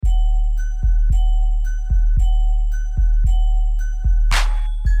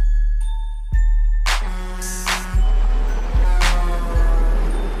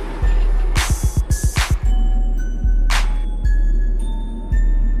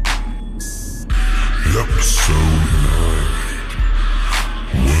S01E09.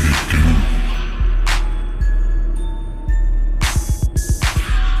 What it do?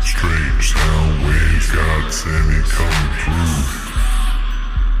 Strange sound waves, God sent it coming through.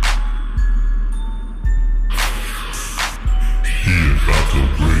 He about to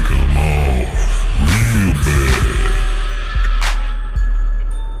break 'em off real bad.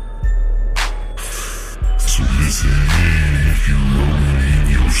 So listen in if you rolling in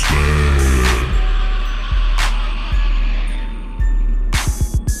your slab.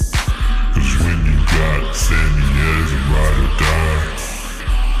 Cause when you got Sammy as a ride or die,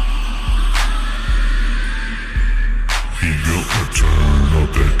 he built a turn up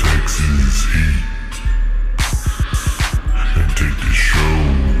that Texas heat and take the show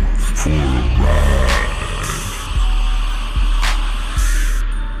for a ride.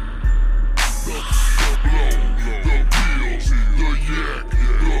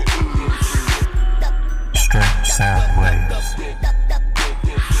 Strange sound waves.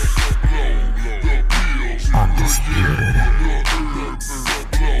 Undisputed.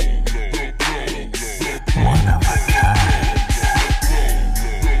 One of a kind.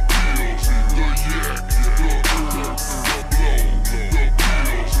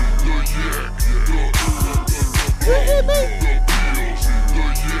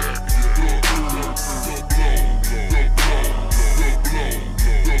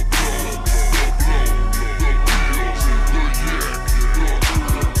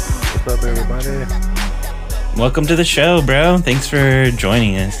 What's up, everybody? Welcome to the show, bro. Thanks for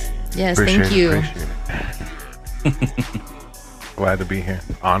joining us. Yes, Appreciate thank you. it. Glad to be here.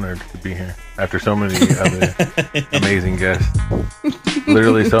 Honored to be here. After so many other amazing guests.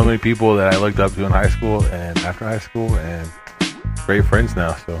 Literally so many people that I looked up to in high school and after high school, and great friends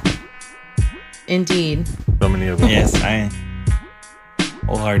now. So Indeed. many of them. Yes, I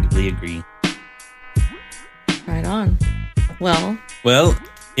wholeheartedly agree. Right on. Well,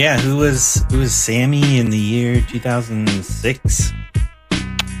 Yeah, who was Sammy in the year 2006?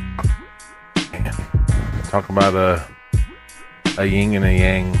 Man. Talk about a yin and a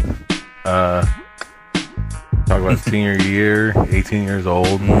yang. Talk about senior year, 18 years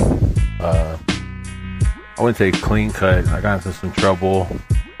old. I wouldn't say clean cut. I got into some trouble.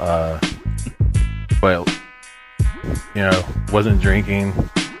 But, wasn't drinking,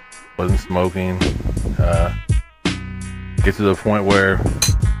 wasn't smoking. Get to the point where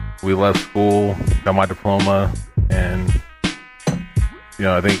we left school, got my diploma, and,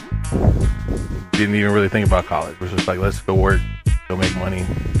 I think didn't even really think about college. It was just like, let's go work, go make money.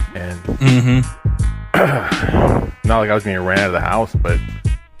 And not like I was being ran out of the house, but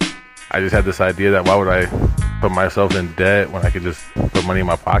I just had this idea that why would I put myself in debt when I could just put money in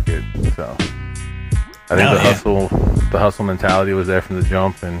my pocket? So I think the hustle mentality was there from the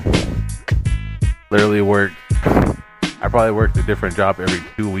jump, and literally worked. I probably worked a different job every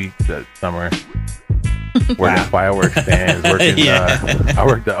 2 weeks that summer. Working at fireworks stands, working. I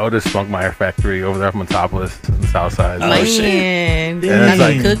worked at Otis Spunk Meyer Factory over there from Metropolis on the south side. man, it's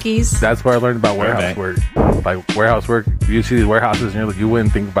like- cookies. That's where I learned about warehouse work. Like warehouse work, you see these warehouses, and you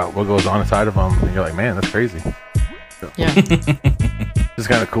wouldn't think about what goes on inside of them, and you're like, man, that's crazy. So, Yeah. it's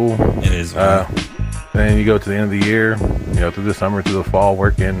kind of cool. It is. Then you go to the end of the year, through the summer, through the fall,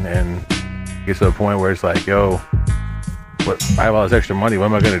 working, and get to a point where it's like, yo, I have all this extra money. What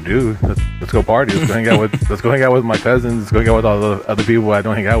am I gonna do? Let's go party. Let's go hang out with my cousins. Let's go hang out with all the other people I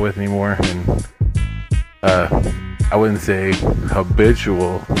don't hang out with anymore. And I wouldn't say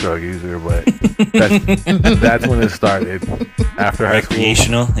habitual drug user, but that's when it started. After high school,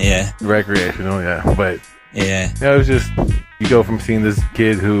 recreational, yeah. But yeah, it was just, you go from seeing this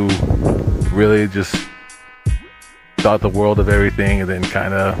kid who really just thought the world of everything, and then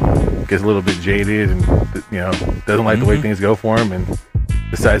kind of gets a little bit jaded, and doesn't like the way things go for him, and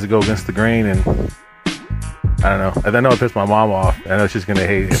decides to go against the grain. And I don't know. I know it pissed my mom off. I know she's gonna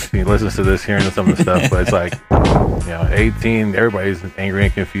hate if she listens to this, hearing some of the stuff. But it's like, 18, everybody's angry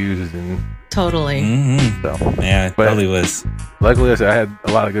and confused, and Totally. so yeah, it but- probably was. luckily, I had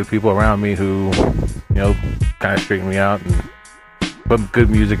a lot of good people around me who, kind of straightened me out and put good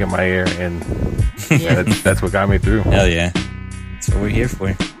music in my ear, and Yeah. that's what got me through. Hell yeah, that's what we're here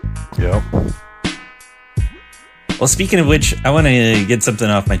for. Yep. Well, speaking of which, I want to get something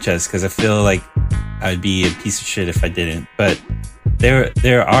off my chest because I feel like I'd be a piece of shit if I didn't. But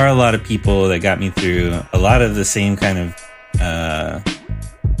there are a lot of people that got me through a lot of the same kind of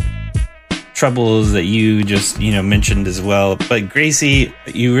troubles that you just mentioned as well. But Gracie,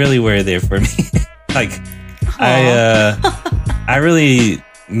 you really were there for me. Like I really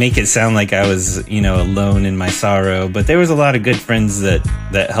make it sound like I was, alone in my sorrow. But there was a lot of good friends that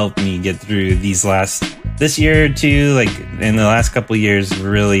helped me get through this year or two. Like in the last couple of years,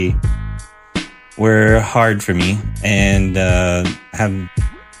 really were hard for me, and have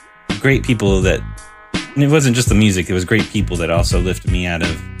great people that. And it wasn't just the music; it was great people that also lifted me out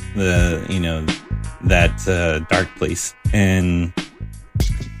of that dark place. And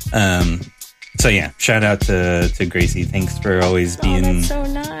so yeah, shout out to Gracie. Thanks for always being that's so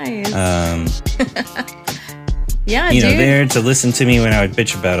nice. Yeah, dude. dude. There to listen to me when I would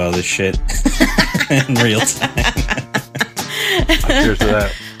bitch about all this shit in real time. Cheers to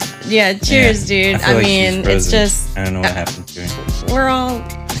that. Yeah, cheers, dude. I feel like mean, she's it's frozen. just I don't know what happened to her. we're all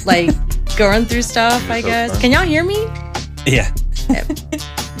like going through stuff, I so guess. fun. Can y'all hear me? Yeah.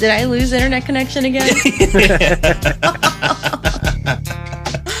 Did I lose internet connection again?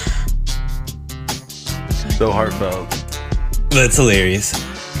 So heartfelt. That's hilarious.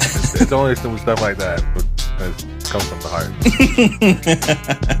 It's only some stuff like that that comes from the heart.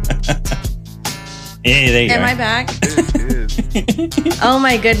 Hey, there you Am are. I back? It is. Oh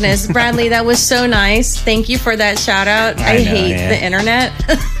my goodness, Bradley, that was so nice. Thank you for that shout out. I know, hate yeah. the internet.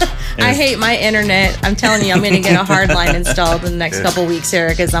 I hate my internet. I'm telling you, I'm going to get a hard line installed in the next couple weeks here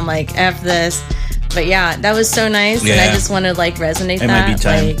because I'm like, F this. But yeah, that was so nice. And I Yeah. just want to like resonate It might be that.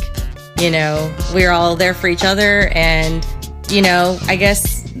 time. Like, we're all there for each other. And, I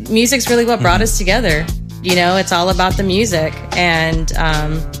guess music's really what brought us together. It's all about the music. And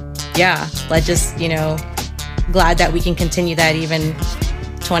yeah, let's just, glad that we can continue that even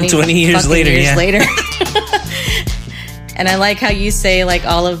 20 years fucking later. years Yeah. later. And I like how you say like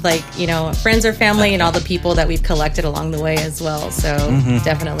all of like, friends or family and all the people that we've collected along the way as well. So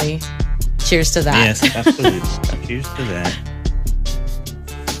definitely cheers to that. Yes, absolutely. Cheers to that.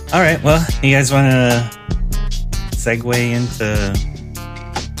 All right. Well, you guys want to segue into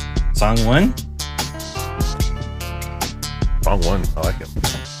song one? Song one. I like it.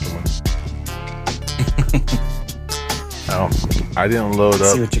 I didn't load Let's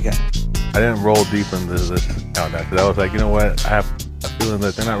up. see what you got. I didn't roll deep into this countdown because I was like, you know what? I have a feeling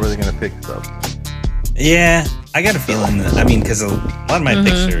that they're not really going to pick stuff. Yeah, I got a feeling that, because a lot of my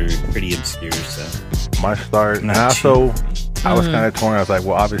picks are pretty obscure, so. My start, Not and also, too- I was kind of torn. I was like,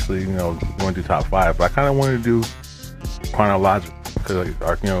 well, obviously, we want to do top five, but I kind of wanted to do chronological because,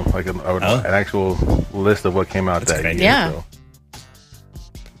 an actual list of what came out That's a that good year. idea. So.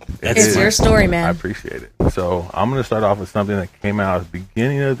 It's your story, I man. appreciate it. So I'm going to start off with something that came out at the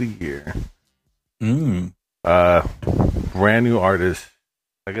beginning of the year. Brand new artist,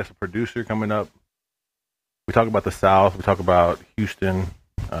 I guess a producer coming up. We talk about the South. We talk about Houston.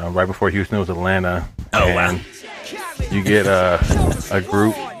 Right before Houston, it was Atlanta. Oh, and wow. You get a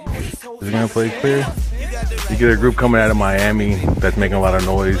group. Is it going to play clear? You get a group coming out of Miami that's making a lot of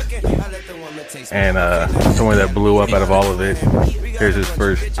noise. And someone that blew up out of all of it. Here's his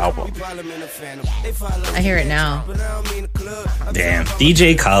first album. I hear it now. Damn.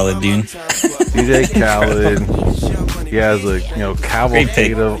 DJ Khaled, dude. DJ Khaled. He has a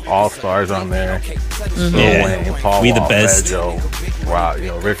cavalcade of all stars on there. Lil Yeah. Wayne, Paul We the Wall, best. Fat Joe, Rob,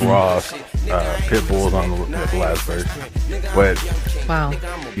 Rick Ross, Pitbull's on the last verse. But Wow.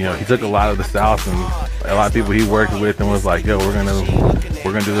 he took a lot of the South and a lot of people he worked with and was like, yo, we're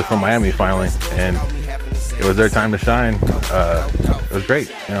gonna do this from Miami finally. And it was their time to shine. It was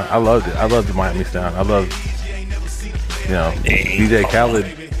great. I loved it. I loved the Miami sound. I loved DJ Khaled.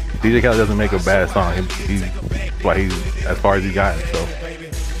 DJ Khaled doesn't make a bad song. He's as far as he got. So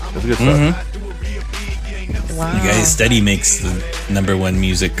it's good stuff. Wow. You guys steady makes the number one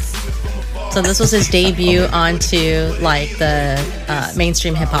music. So this was his debut onto like the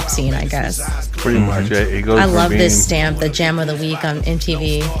mainstream hip hop scene, I guess. Pretty much. Yeah, it goes I from love being, this stamp, the Jam of the Week on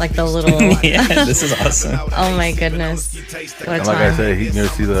MTV, like the little. Yeah, this is awesome. Oh my goodness! What a And like I time. said, you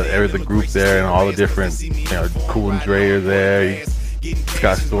see the group there and all the different, Cool and Dre are there.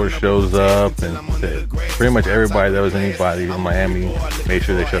 Scott Storch shows up, and pretty much everybody that was anybody in Miami made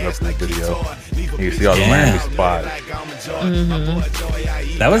sure they showed up for the video. You see all the Miami spots.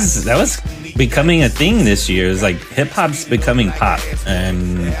 That was becoming a thing this year. It's like hip hop's becoming pop,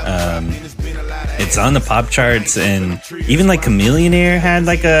 and it's on the pop charts. And even like Chameleonaire had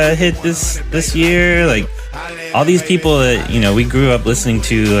like a hit this year. Like all these people that we grew up listening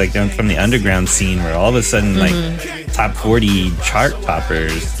to, like from the underground scene, were all of a sudden like top 40 chart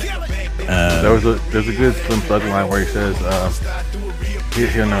toppers. There's a good Slim Thug line where he says,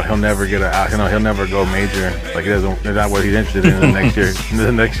 he'll never get he'll never go major. Like that's not what he's interested in the next year.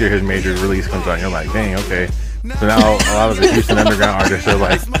 The next year his major release comes out. And you're like, dang, okay. So now a lot of the Houston underground artists are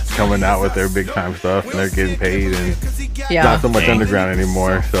like coming out with their big time stuff, and they're getting paid, and not so much underground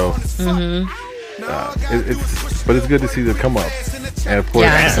anymore. So, it's good to see the come up, and of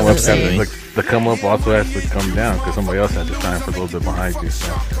course, the come up also has to come down because somebody else has to shine for a little bit behind you.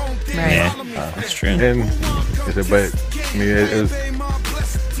 So. Right, that's true. And but I mean, it was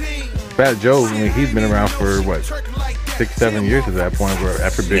Fat Joe. I mean, he's been around for what 6-7 years at that point. Where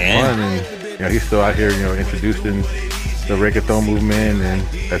after Big Pun, and he's still out here, introducing the reggaeton movement, and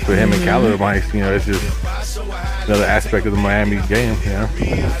that's what him and Khaled are. It's just another aspect of the Miami game.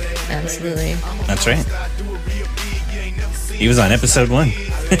 Absolutely. That's right. He was on episode 1.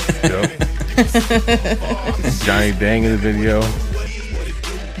 Johnny Dang in the video.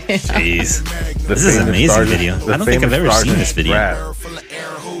 Jeez. This is an amazing video. I don't think I've ever seen this video.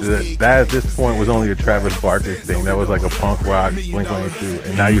 That at this point was only a Travis Barker thing. That was like a punk rock, Blink-182,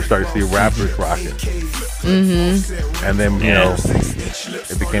 and now you start to see rappers rocking. And then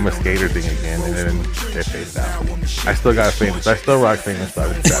it became a skater thing again, and then it phased out. I still got famous. I still rock famous stuff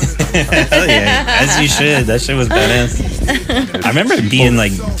with Travis. Hell yeah, as you should. That shit was badass. I remember it being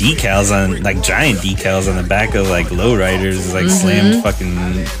like decals on, like giant decals on the back of like lowriders, like slammed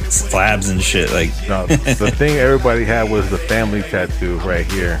fucking slabs and shit. Like, no, the thing everybody had was the family tattoo right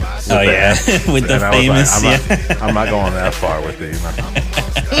here. Oh yeah, with the famous. I'm not going that far with it.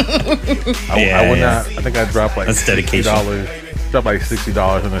 I would not. I think I dropped like $60. Dropped like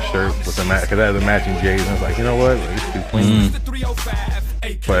 $60 on a shirt with the because I had the matching J's, and I was like, you know what, it's too clean.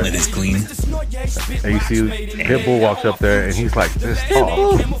 But it is clean. And you see Pitbull walks up there, and he's like this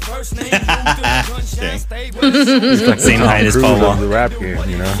tall. He's like same height as Paul Wall. The rap game,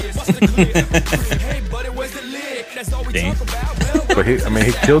 Dang. But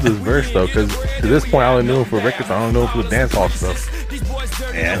he killed his verse though, because to this point I only knew him for records. I don't know him for the dance hall stuff.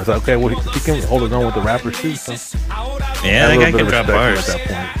 Yeah, it's like, okay, well he can hold his own with the rappers too. So. Yeah, that guy can drop bars. At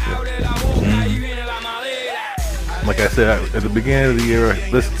that point. Like I said, at the beginning of the year,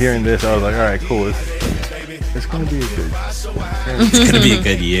 hearing this, I was like, all right, cool. It's gonna be a good. It's gonna be a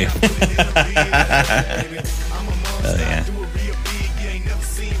good year. Oh yeah.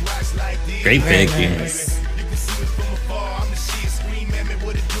 Great pick, dude.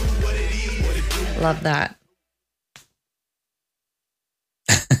 Love that.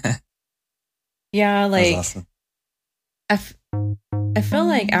 Yeah, like awesome. I feel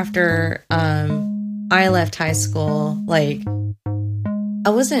like after I left high school, like I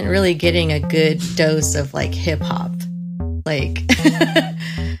wasn't really getting a good dose of like hip hop. Like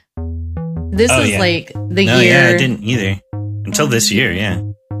this is like the year. Yeah, I didn't either until this year. Yeah.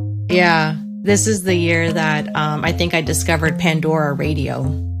 Yeah, this is the year that I think I discovered Pandora Radio.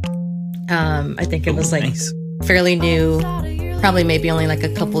 I think it was like fairly new, probably maybe only like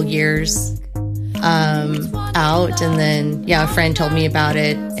a couple years out, and then a friend told me about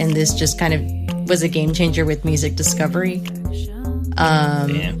it, and this just kind of was a game changer with music discovery.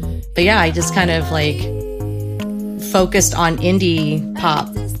 But yeah, I just kind of like focused on indie pop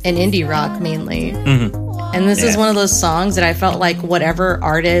and indie rock mainly. And this is one of those songs that I felt like whatever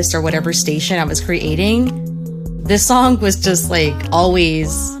artist or whatever station I was creating, this song was just like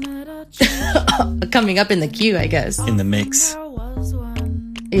always coming up in the queue, I guess. In the mix.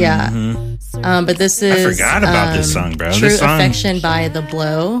 Yeah. But this is... I forgot about this song, bro. True this song... Affection by The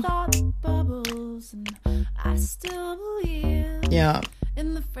Blow. Yeah.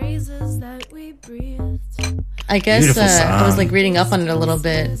 I guess I was like reading up on it a little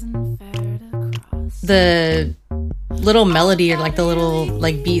bit. The little melody or like the little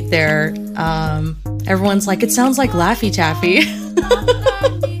like beat there, everyone's like, it sounds like Laffy Taffy.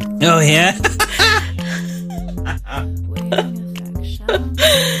 Oh yeah.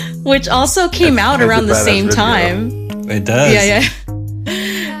 Which also came out around the same time. It does. Yeah.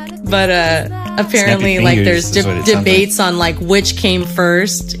 But apparently like there's debates on like which came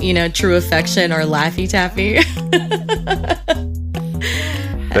first, True Affection or Laffy Taffy.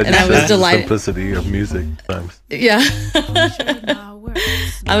 And I was delighted. Simplicity of music sometimes. Yeah.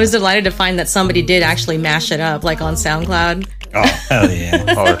 I was delighted to find that somebody did actually mash it up, like on SoundCloud. Oh, hell yeah.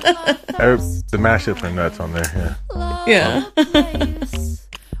 The mashups are nuts on there, yeah.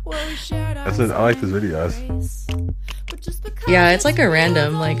 I like this video. Yeah, it's like a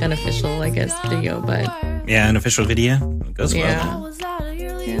random, like unofficial, I guess, video, but... Yeah, an official video. It goes well.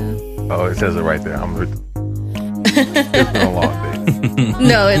 Yeah. Oh, it says it right there. It's been a long day.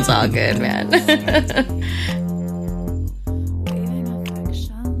 No, it's all good, man.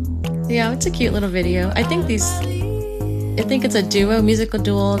 Yeah, it's a cute little video. I think it's a musical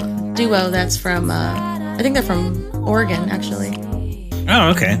duo that's from, I think they're from Oregon, actually. Oh,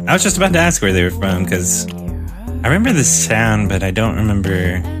 okay. I was just about to ask where they were from, because I remember the sound, but I don't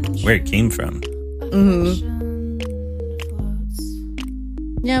remember where it came from. Mm-hmm.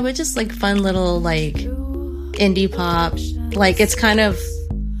 Yeah, but just like fun little like indie pop. Like it's kind of,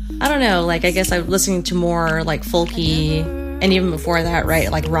 I don't know, like I guess I'm listening to more like folky and even before that,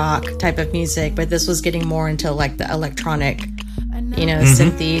 right, like rock type of music, but this was getting more into like the electronic, you know,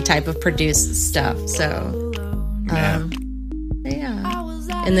 synthy type of produced stuff. So yeah.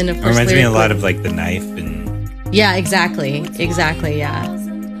 And then of course it reminds me a lot of like The Knife and yeah, exactly, yeah.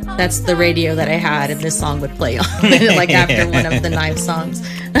 That's the radio that I had, and this song would play on it, like after one of the Knife songs.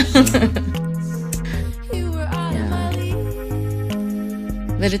 Yeah.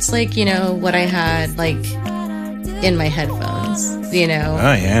 But it's like, you know, what I had like in my headphones, you know.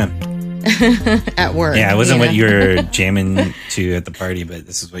 Oh yeah. At work. Yeah, it wasn't you what know? you were jamming to at the party, but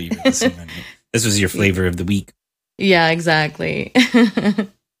this is what you were listening to. This was your flavor of the week. Yeah, exactly.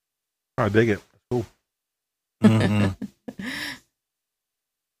 I dig it. Cool. Mm-hmm.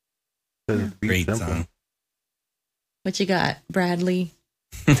 Great Great song. What you got, Bradley?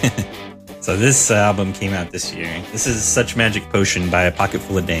 So this album came out this year. This is Such Magic Potion by A Pocket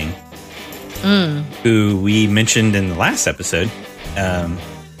Full of Dang, who we mentioned in the last episode.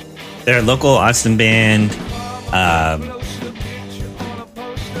 They're a local Austin band.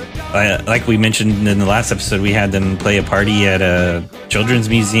 Like we mentioned in the last episode, we had them play a party at a children's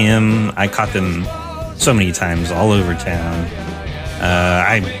museum. I caught them so many times all over town.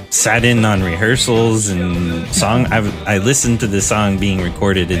 I sat in on rehearsals and I listened to the song being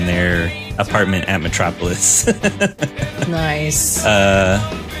recorded in their apartment at Metropolis. Nice.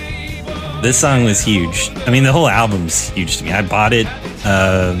 This song was huge. I mean, the whole album's huge to me. I bought it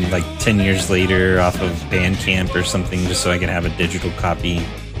like 10 years later off of Bandcamp or something just so I could have a digital copy.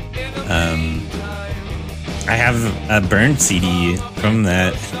 I have a burned CD from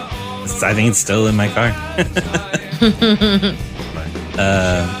that. I think it's still in my car.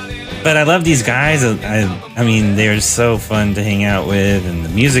 But I love these guys. I mean, they're so fun to hang out with, and the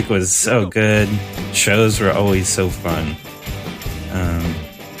music was so good. Shows were always so fun.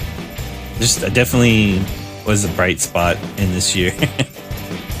 Just Definitely was a bright spot in this year.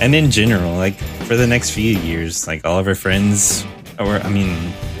 And in general, like for the next few years, like all of our friends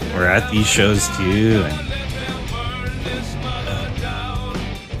we're at these shows too, and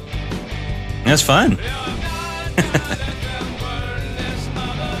it was fun.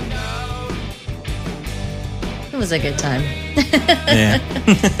 It was a good time. Yeah.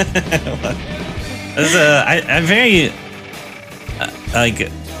 I very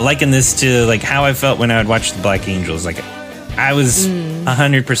liken this to like how I felt when I would watch the Black Angels. Like I was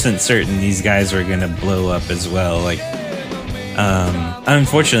 100% certain these guys were gonna blow up as well. Like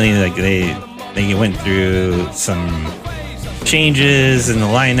unfortunately, like they went through some changes in the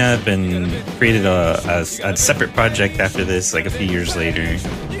lineup and created a separate project after this, like a few years later,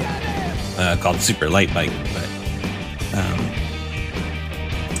 called Super Light Bike.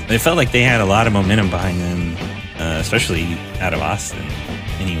 But it felt like they had a lot of momentum behind them, especially out of Austin.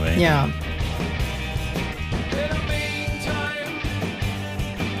 Anyway, Yeah.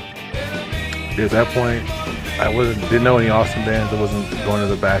 At that point, didn't know any Austin bands. I wasn't going to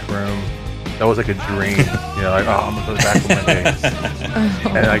the back room. That was like a dream, you know, like, oh, I'm gonna go to the back room one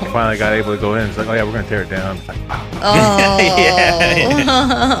day. And I finally got able to go in. It's like, oh yeah, we're gonna tear it down. It's like, wow. Oh.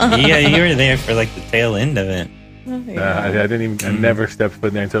 yeah, you were there for like the tail end of it. I didn't even. I never stepped foot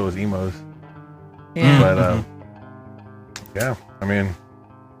in there until it was emos. Yeah. But yeah, I mean,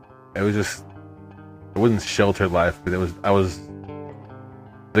 it was just, it wasn't sheltered life, but I was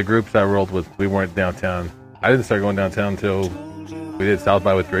the groups I rolled with. We weren't downtown. I didn't start going downtown until we did South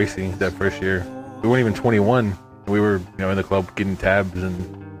by with Gracie that first year. We weren't even 21. We were, you know, in the club getting tabs and.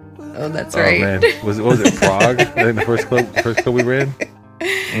 Oh, that's right. Man, was it Prague? I think the first club we were in.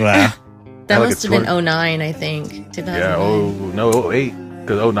 Wow. That like must a have been 20 09, I think. 2009. Yeah. No, 08.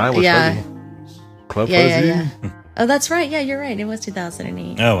 Because 09 was Fuzzy. Club Fuzzy. Yeah. Oh, that's right. Yeah, you're right. It was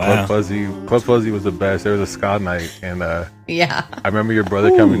 2008. Oh wow. Club Fuzzy was the best. There was a ska night, and Yeah. I remember your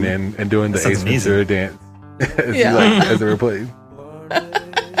brother coming in and doing the That sounds Ace amazing. Ventura dance Yeah. as they were playing.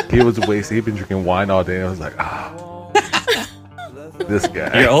 He was wasted. He'd been drinking wine all day, and I was like, this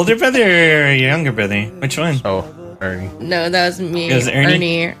guy. Your older brother or your younger brother? Which one? Oh, Ernie. No, that was me. It was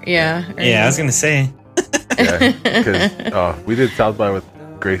Ernie? Yeah. Ernie. Yeah, I was gonna say. Yeah, because we did South by with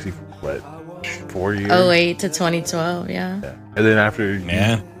Gracie for what, 4 years? 08 to 2012. Yeah. Yeah. And then after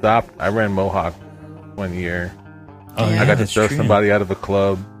Yeah. you stopped, I ran Mohawk 1 year. Oh, Yeah. I got to that's throw true. somebody out of a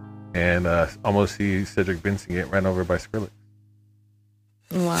club and almost see Cedric Benson get ran over by Skrillex.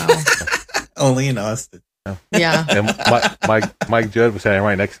 Wow. Only in Austin. Yeah. And Mike Judd was standing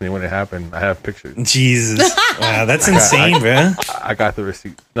right next to me when it happened. I have pictures. Jesus. Wow, that's insane, bro. I got the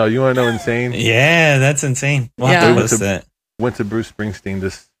receipt. No, you want to know insane? Yeah, that's insane. We'll have to post that. Went to Bruce Springsteen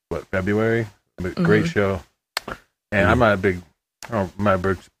this February. Great show. And I'm not a big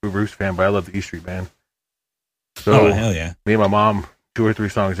Bruce fan, but I love the E Street Band. So hell yeah. Me and my mom, 2 or 3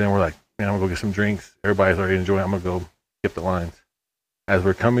 songs in, we're like, man, I'm gonna go get some drinks. Everybody's already enjoying. I'm gonna go skip the lines. As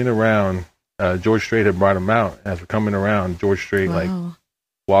we're coming around, George Strait had brought him out. As we're coming around, George Strait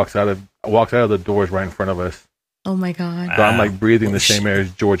walks out of the doors right in front of us. Oh my god! So I'm like breathing the same air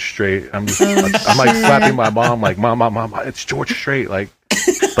as George Strait. I'm like slapping my mom, like mom, it's George Strait. Like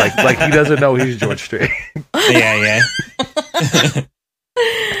he doesn't know he's George Strait. Yeah.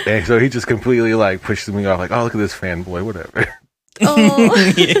 And so he just completely like pushes me off, like, oh, look at this fanboy, whatever.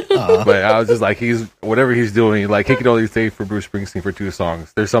 Oh. But I was just like, whatever he's doing, like he could only stay for Bruce Springsteen for 2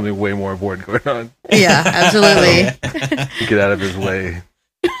 songs. There's something way more important going on. Yeah, absolutely. Get out of his way.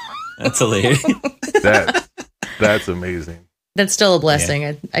 That's hilarious. That's amazing. That's still a blessing.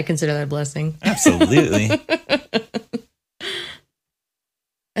 Yeah. I consider that a blessing. Absolutely.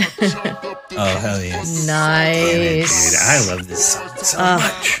 Oh, hell yes. Nice. Dude, I love this song so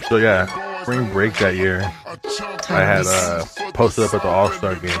much. So yeah, spring break that year, I had posted up at the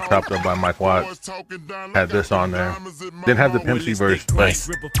All-Star game, chopped up by Mike Watts. Had this on there. Didn't have the Pimp C verse, but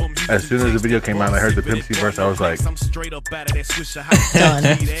as soon as the video came out and I heard the Pimp C verse, I was like, done.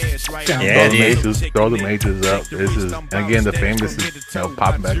 Yeah, throw the majors up. This is, and again, the famous is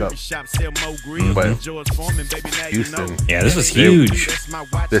popping back up. But Houston, yeah, this was huge.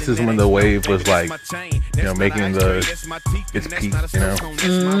 This is when the wave was like, making its peak. This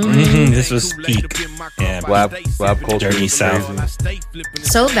was peak. Yeah, Lab culture, Dirty South.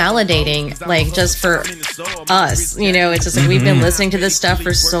 So validating, like just for us. It's just like we've been listening to this stuff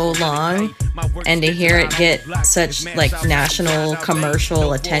for so long, and to hear it get such like national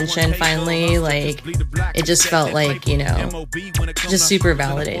commercial attention finally, like it just felt like just super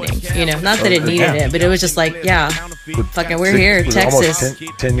validating. Not that it needed it, but it was just like, fucking we're here, Texas.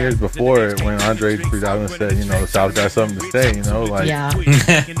 Almost 10 years before, when Andre 3000 said, the South got something to say, like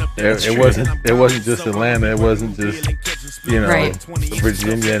it wasn't just Atlanta, it wasn't just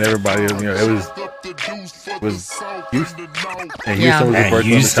Virginia and everybody, it was Houston, and Houston was the first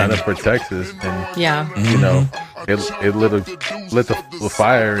one to sign up for Texas, and it lit the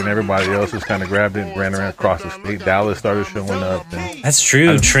fire, and everybody else just kind of grabbed it and ran around across the state. Dallas started showing up. And that's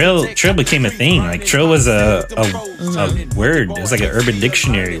true. Trill became a thing. Like Trill was a word. It was like an Urban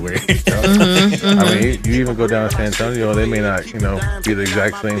Dictionary word. I mean, you even go down to San Antonio, they may not be the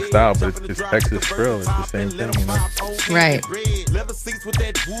exact same style, but it's Texas Trill. It's the same thing, Right.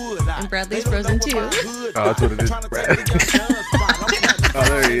 And Bradley's frozen too. Oh, that's what it is, Brad. Oh,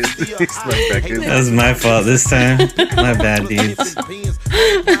 there he is. He snuck back in. That was my fault this time. My bad, dudes.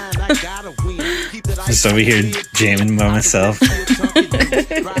 Just over here jamming by myself.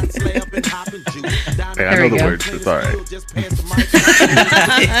 Hey, I know the words. It's all right.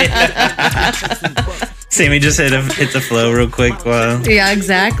 Sammy just hit the flow real quick. Yeah,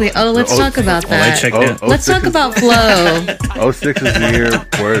 exactly. Oh, let's talk about that. I checked out. Let's talk about flow. 06 is the year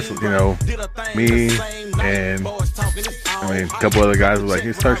where it's, me and a couple other guys were like,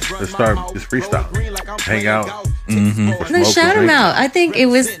 let's start just freestyle, hang out. Then shout him out. I'm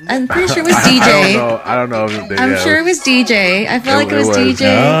pretty sure it was DJ. I don't know. I'm sure it was DJ. I feel like it was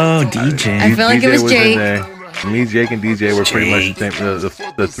DJ. Oh, DJ. I feel like it was Jake. Me, Jake, and DJ were pretty much the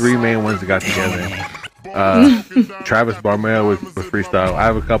same. The 3 main ones that got together. Travis Barmel with freestyle. I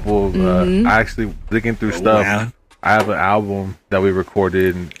have a couple. I actually digging through stuff. Wow. I have an album that we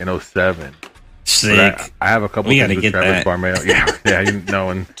recorded in 07. Sick. I have a couple things with Travis Barmel. And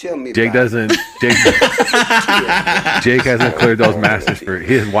Jake doesn't. Jake hasn't cleared those masters for.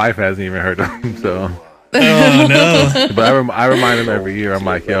 His wife hasn't even heard them. So. Oh no! But I remind him every year. I'm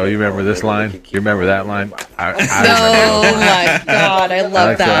like, yo, you remember this line? You remember that line? Oh my god, I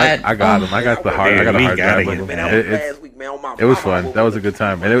love that. I got him. I got the heart. I got a hard drive with him. It was fun. That was a good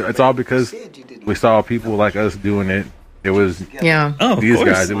time, and it's all because we saw people like us doing it. It was these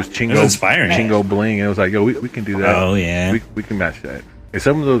guys. It was Chingo. It was inspiring. Chingo Bling, and it was like, yo, we can do that. Oh yeah, we can match that. And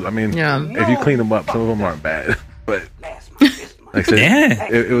some of those, if you clean them up, some of them aren't bad, but. Like I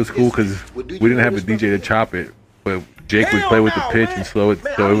said, it was cool because we didn't have a DJ to chop it, but Jake would play with the pitch and slow it,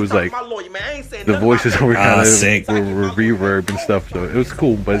 so it was like the voices were kind of were reverb and stuff. So it was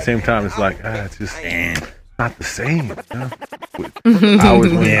cool, but at the same time, it's like it's just not the same. I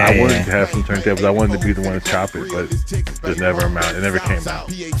wanted to have some turntables. I wanted to be the one to chop it, but it just never amounted. It never came out.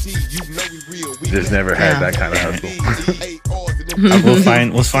 Just never had that kind of hustle.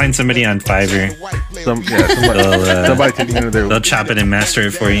 We'll find somebody on Fiverr. Somebody take me under their. They'll chop it and master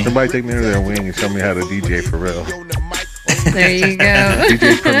it for you. Somebody take me under their wing and show me how to DJ for real. There you go.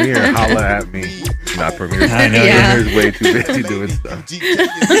 DJ Premier, holla at me. Not Premier. I know. Yeah. Premier's way too busy doing stuff.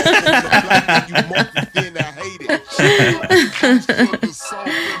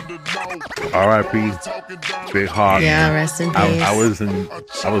 R.I.P. Big Hawk. Yeah, rest in peace. I was in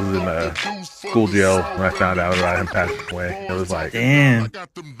school jail when I found out about him passing away. It was like, Damn.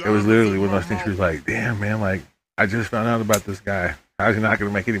 it was literally one of those things. She was like, "Damn, man, like I just found out about this guy. How's he not going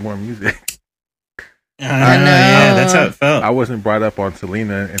to make any more music?" I know. Yeah, that's how it felt. I wasn't brought up on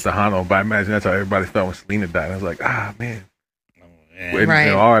Selena and Tejano, but I imagine that's how everybody felt when Selena died. I was like, man. And, Right.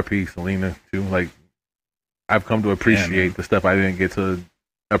 you know, R.I.P. Selena too. Like, I've come to appreciate the stuff I didn't get to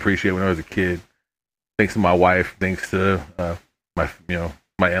appreciate when I was a kid. Thanks to my wife, thanks to my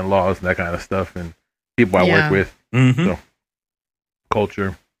in-laws and that kind of stuff, and people I work with. Mm-hmm. So,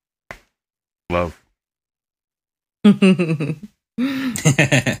 culture, love.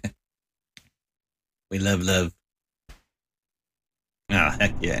 We love. Oh,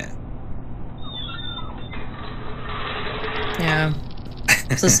 heck yeah. Yeah.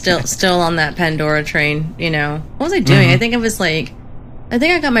 So still on that Pandora train, you know. What was I doing? I think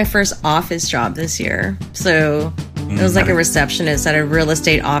I got my first office job this year. So it was like a receptionist at a real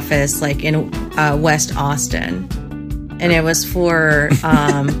estate office like in West Austin. And it was for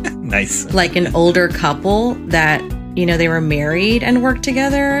Nice. like an older couple that, you know, they were married and worked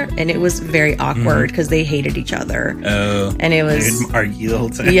together, and it was very awkward because they hated each other. Oh. And it was They'd argue the whole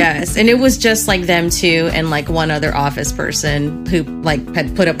time. yes, and it was just like them two and like one other office person who like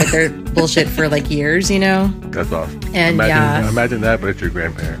had put up with their bullshit for like years, you know. That's awesome. And imagine that, but it's your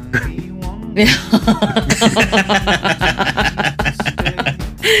grandparent.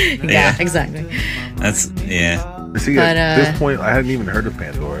 Yeah, exactly. That's yeah. See, But, at this point, I hadn't even heard of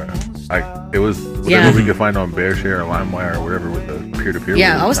Pandora. Like, it was whatever Yeah. we could find on BearShare or LimeWire or whatever with the peer-to-peer.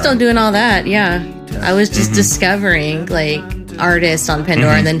 Yeah, I was still doing all that. Yeah, I was just discovering like artists on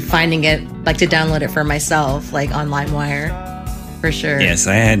Pandora and then finding it like to download it for myself, like on LimeWire, for sure. Yes,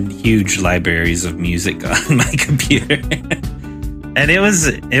 I had huge libraries of music on my computer. And it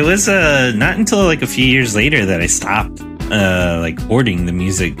was not until like a few years later that I stopped like hoarding the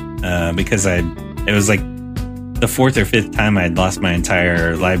music because it was like the fourth or fifth time I'd lost my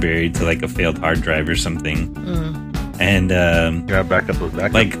entire library to like a failed hard drive or something. And Yeah, back up those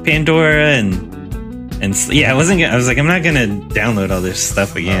backups. like Pandora and yeah, I was like, I'm not gonna download all this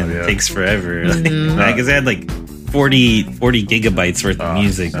stuff again. Oh, yeah. It takes forever. Because I had like 40 gigabytes worth of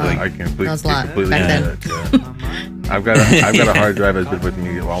music. I Like, completely, That was a lot completely back get that, yeah. I've got a hard drive that's been with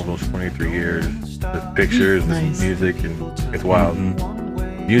me almost 23 years. With pictures, Nice. and music, and it's wild.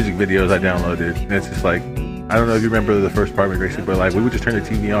 Music videos I downloaded, and it's just like, I don't know if you remember the first part of Gracie, but like we would just turn the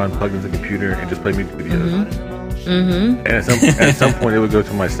TV on, plug into the computer, and just play music videos. And at some point, it would go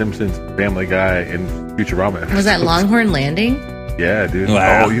to my Simpsons, Family Guy, and Futurama. Was that Longhorn Landing? Yeah, dude.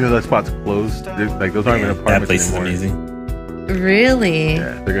 Wow. Oh, you know that spot's closed. Like those aren't even that apartments place is anymore. amazing. Really?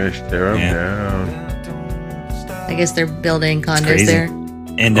 Yeah, they're gonna tear them Yeah. down. I guess they're building condos crazy. there.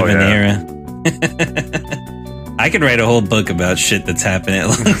 End of Oh, an yeah. era. I could write a whole book about shit that's happened at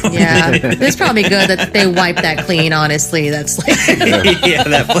Longhorn. Yeah, it's probably good that they wiped that clean. Honestly, that's like Yeah,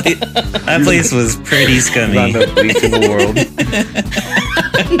 that place was pretty Not scummy. enough bleach in the world.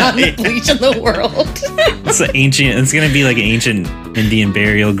 not the bleach in the world. It's gonna be like an ancient Indian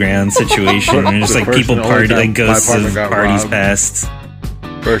burial ground situation. And just The like first people and only party, time like ghosts my of apartment got parties robbed. past.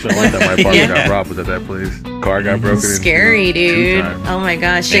 First and only time my apartment Yeah. got robbed was at that place. Car got broken. into Scary, two dude. times. Oh my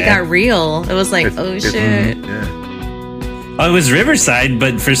gosh, shit Yeah. got real. It was like, oh shit. Yeah. Oh, it was Riverside,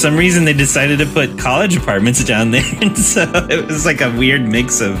 but for some reason they decided to put college apartments down there, and so it was like a weird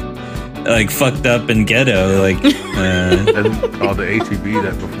mix of like fucked up and ghetto. Like, And all the HEB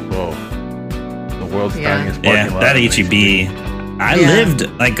that before the world's Yeah. tiniest yeah, parking lot. that HEB. I Yeah. lived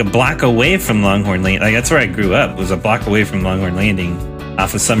like a block away from Longhorn Landing. Like that's where I grew up. Was a block away from Longhorn Landing,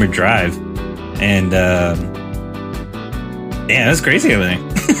 off of Summer Drive, and yeah, it was crazy over there.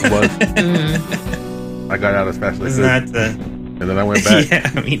 It was. I got out as fast as I Isn't could, that and then I went back.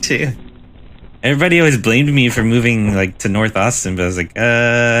 yeah, me too. Everybody always blamed me for moving like to North Austin, but I was like,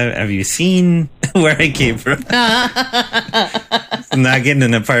 have you seen where I came from? I'm not getting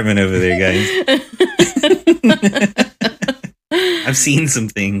an apartment over there, guys. I've seen some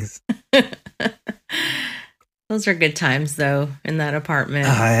things. Those are good times though in that apartment.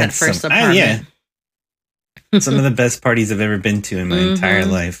 I had that first some- apartment. yeah. Some of the best parties I've ever been to in my entire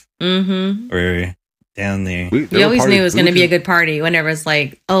life. Mm-hmm. Where down there. We always knew it was going to be a good party whenever it's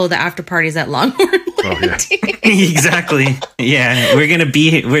like, oh, the after party's at Longhorn. Oh, yeah. Exactly. Yeah, we're gonna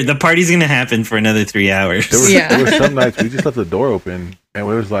be. The party's gonna happen for another 3 hours. There were some nights we just left the door open, and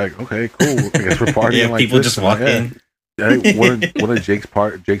we was like, okay, cool. I guess we're partying. Yeah, like people this. just walk in. I think one of Jake's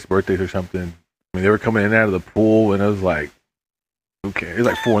birthdays or something. I mean, they were coming in and out of the pool, and it was like, okay, it was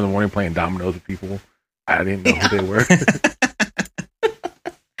like 4 a.m. playing dominoes with people. I didn't know who they were.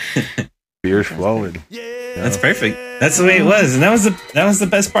 Beers flowing. That's perfect. That's the way it was, and that was the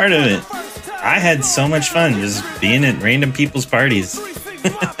best part of it. I had so much fun just being at random people's parties.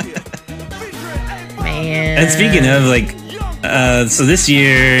 Man. And speaking of, like, so this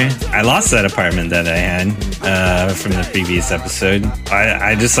year I lost that apartment that I had from the previous episode.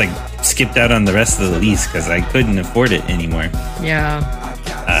 I just like skipped out on the rest of the lease because I couldn't afford it anymore. Yeah.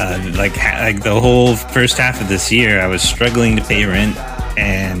 Like the whole first half of this year, I was struggling to pay rent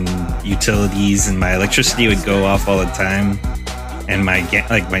and utilities, and my electricity would go off all the time. And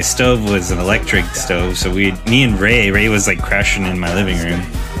my stove was an electric stove, so me and Ray was like crashing in my living room.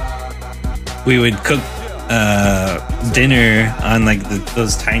 We would cook dinner on like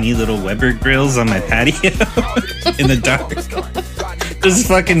those tiny little Weber grills on my patio in the dark, just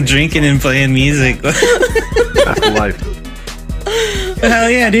fucking drinking and playing music. That's life. Hell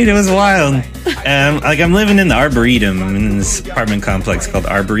yeah, dude, it was wild. Like I'm living in the Arboretum. I'm in this apartment complex called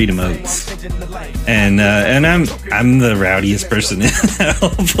Arboretum Oaks, and I'm the rowdiest person in that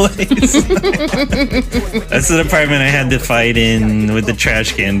whole place. That's an apartment I had to fight in with the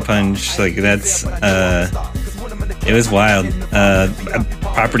trash can punch. Like that's it was wild.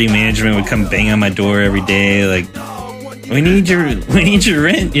 Property management would come bang on my door every day, like, we need your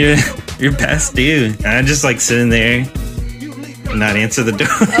rent. You're past due. And I just like sitting there. Not answer the door.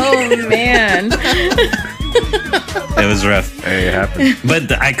 Oh man. It was rough. Hey, it happened. But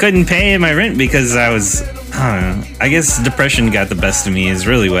I couldn't pay my rent because I was, I don't know, I guess depression got the best of me is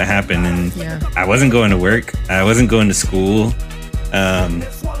really what happened. And yeah. I wasn't going to work. I wasn't going to school. I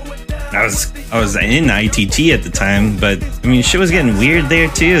was in ITT at the time, but I mean, shit was getting weird there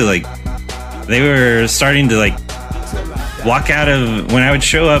too. Like they were starting to like walk out of when I would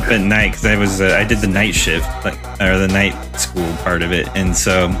show up at night, because I did the night shift, or the night school part of it, and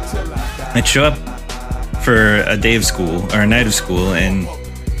so I'd show up for a day of school or a night of school, and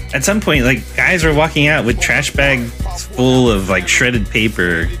at some point, like, guys were walking out with trash bags full of like shredded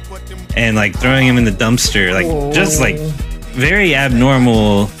paper and like throwing them in the dumpster, like just like very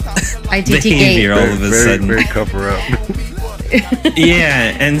abnormal behavior all of a sudden. Very cover up.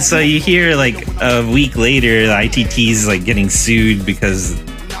 Yeah, and so you hear like a week later, the ITT's like getting sued because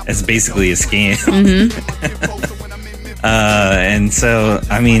it's basically a scam. Mm-hmm. And so,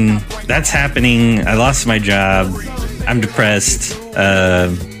 I mean, that's happening. I lost my job. I'm depressed.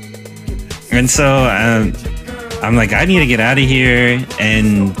 And so I'm like, I need to get out of here.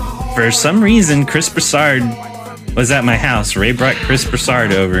 And for some reason, Chris Broussard was at my house. Ray brought Chris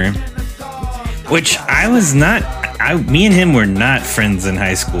Broussard over, which I was not. Me and him were not friends in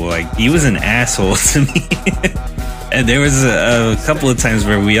high school. Like, he was an asshole to me. And there was a couple of times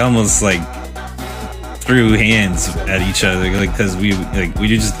where we almost like threw hands at each other, like, because we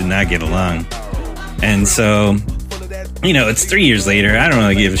just did not get along. And so, you know, it's 3 years later. I don't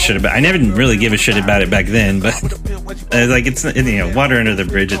really give a shit about. I never really give a shit about it back then, but like it's, you know, water under the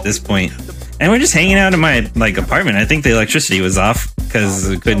bridge at this point. And we're just hanging out in my like apartment. I think the electricity was off because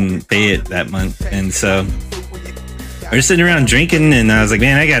we couldn't pay it that month, and so we're just sitting around drinking. And I was like,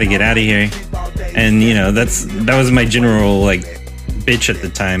 man, I got to get out of here. And you know, that was my general like bitch at the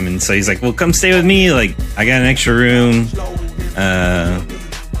time. And so he's like, well, come stay with me. Like, I got an extra room.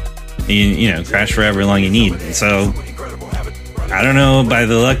 You know, crash for however long you need. And so I don't know, by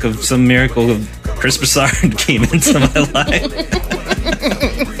the luck of some miracle, Chris Broussard came into my life.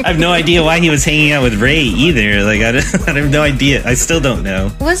 I have no idea why he was hanging out with Ray either. Like, I have no idea. I still don't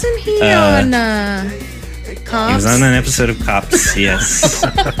know. Wasn't he on Cops? He was on an episode of Cops. Yes,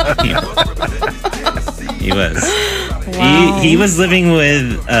 he was. Wow. He was living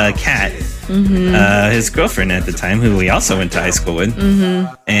with Kat, his girlfriend at the time, who we also went to high school with.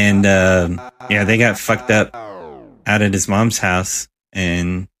 Mm-hmm. And yeah, they got fucked up out at his mom's house,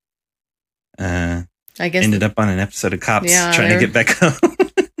 and I guess ended up on an episode of Cops, trying to get back home.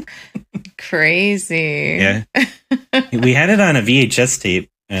 Crazy. Yeah. We had it on a VHS tape,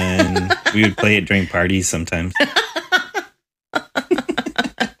 and we would play it during parties sometimes.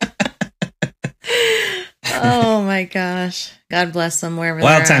 Oh my gosh. God bless them wherever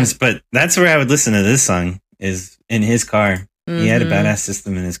Wild they're times, at. but that's where I would listen to this song, is in his car. Mm-hmm. He had a badass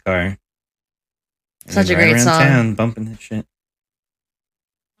system in his car. Such a great song. Town, bumping that shit.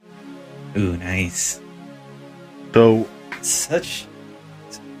 Ooh, nice. So Such.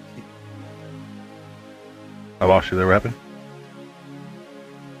 I lost you there rapping.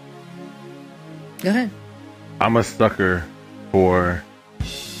 Go ahead. I'm a sucker for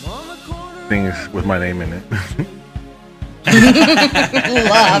things with my name in it.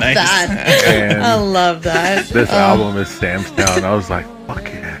 Love Nice. that. And I love that. this album is Sam's Town. I was like, fuck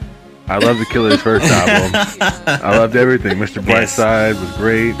yeah. I love the Killer's first album. I loved everything. Mr. Yes. Brightside was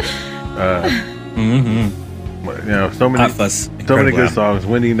great. You know, so many, Hot Fuss. so many Incredible good album. songs.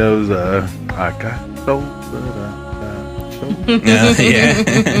 Wendy knows. I got so. Yeah.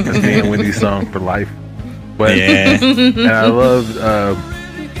 That's me and Wendy's song for life. But Yeah. and I loved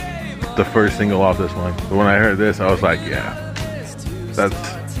the first single off this one. But when I heard this, I was like, yeah, that's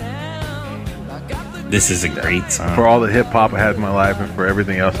This is a great song. for all the hip hop I had in my life and for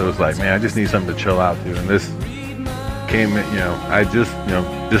everything else. I was like, man, I just need something to chill out to. And this came, you know, I just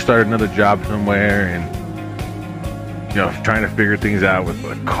started another job somewhere and trying to figure things out with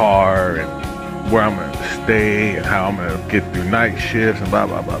a car and where I'm gonna stay and how I'm gonna get through night shifts and blah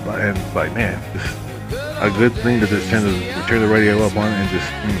blah blah blah. And it's like, man, just a good thing to just turn the radio up on and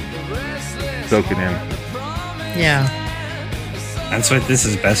just soak it in. Yeah. That's what this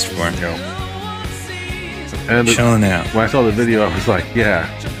is best for. And Chilling out. when I saw the video, I was like, yeah,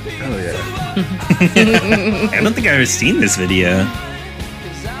 hell yeah. I don't think I've ever seen this video.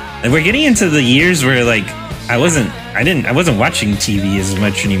 And we're getting into the years where like I wasn't watching TV as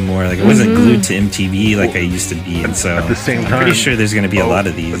much anymore. Like I wasn't glued to MTV like I used to be. And so At the same I'm time, pretty sure there's going to be a lot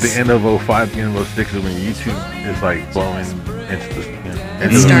of these. At the end of 05, beginning of 06 is when YouTube is like blowing into the.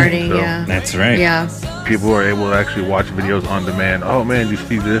 It's starting, So yeah. That's right. Yeah. people are able to actually watch videos on demand. Oh man, you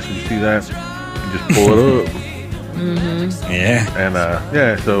see this, you see that, you just pull it up. Yeah. And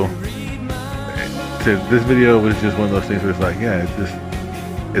yeah, so this video was just one of those things where it's like, yeah,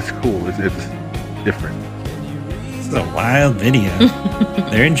 it's cool, it's different. This is a wild video.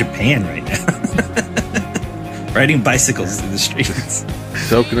 They're in Japan right now. Riding bicycles through the streets.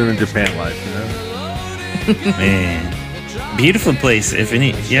 Soaking in the Japan life, Man. Beautiful place. If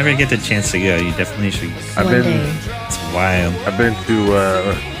you ever get the chance to go, you definitely should. I've One been day. It's wild. I've been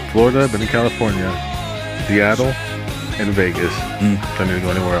to Florida, been to California, Seattle, and Vegas. I didn't go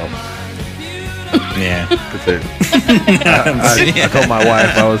anywhere else. Yeah. That's it. I told my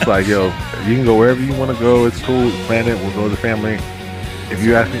wife, I was like, yo, you can go wherever you want to go. It's cool. Plan it. We'll go as a family. If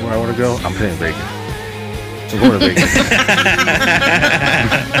you ask me where I want to go, I'm saying Vegas. I'm going to Vegas.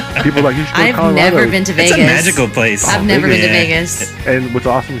 People are like, you should go to I've Colorado. never been to Vegas. It's a magical place. I've never been to Yeah. Vegas. And what's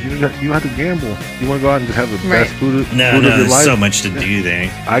awesome is you don't have to gamble. You want to go out and just have the Right. best food of No, your there's life. so much to do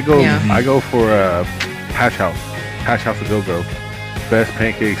there. I go Yeah. for Hash House. Hash House to go. Best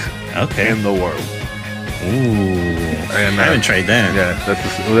pancakes Okay. in the world. Ooh. And I haven't tried that. Yeah,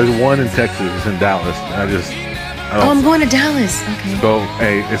 there's one in Texas. It's in Dallas. I Oh, I'm going to Dallas. Okay. go.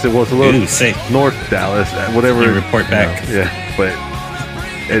 Hey, it's a little Ooh, sick. north Dallas, whatever. You report know, back. yeah, but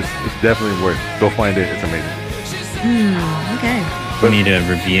it's definitely worth. Go find it. It's amazing. Okay. We need a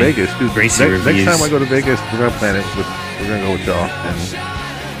review. Vegas, dude. Gracie Next reviews. time I go to Vegas, we're gonna plan it. We're gonna go with y'all.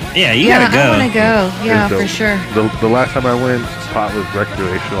 And Yeah, you Yeah, gotta go. I want to go. Yeah, it's dope. for sure. The last time I went, pot was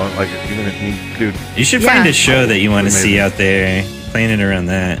recreational. Like even if you, dude. You should Yeah. find a show that you want to see Amazing. out there. Plan it around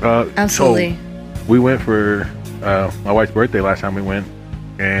that. Absolutely. So we went for my wife's birthday last time we went,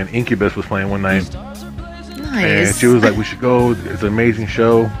 and Incubus was playing one night. And Nice. she was like, "We should go. It's an amazing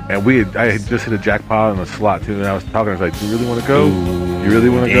show." And I had just hit a jackpot on a slot too. And I was talking. I was like, "Do you really want to go? Ooh, You really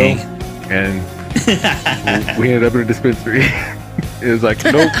want to go?" dang. And we ended up in a dispensary. It was like,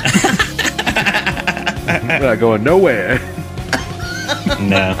 "Nope, we're not going nowhere.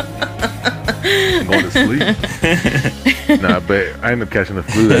 No. I'm going to sleep." Nah, but I ended up catching the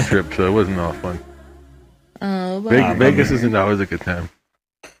flu that trip, so it wasn't all fun. Oh, wow. Vegas isn't always a good time.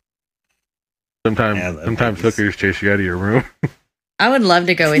 Yeah, I Sometimes love sometimes Vegas. hookers chase you out of your room. I would love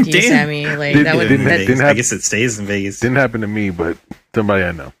to go with you, Damn. Sammy. Like Didn't- that would. didn't- that- didn't have- I guess it stays in Vegas. Didn't happen to me, but somebody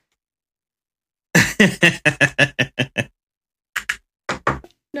I know.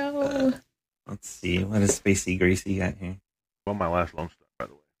 no. Let's see. What does Spacey Gracie got here? On my last Lone Star, by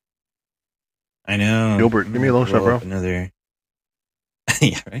the way. I know. Gilbert, give me a Lone Star, Roll bro. up Another.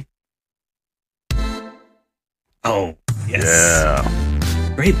 Yeah, right? Oh, yes.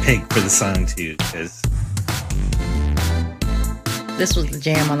 Yeah. Great pick for the song, too, because This was the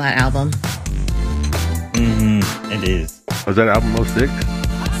jam on that album. it is. Was that album 06?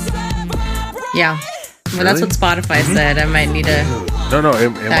 Yeah. Well, that's Really? what Spotify said. I might need to. No,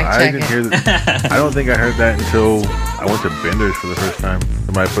 Fact I check didn't it. hear that. I don't think I heard that until I went to Bender's for the first time.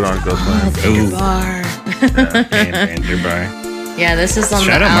 Somebody put on Ghost Line. Bar. And Bar. Yeah, this is on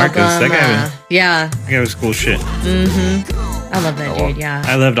Shout the out album. Marcos. That guy- yeah, That guy was cool shit. I love that dude. Yeah,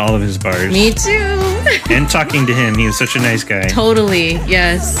 I loved all of his bars. me too. And talking to him, he was such a nice guy. Totally.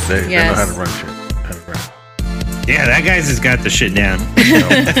 Yes. They know yes. how to run shit. How to run. Yeah, that guy's just got the shit down.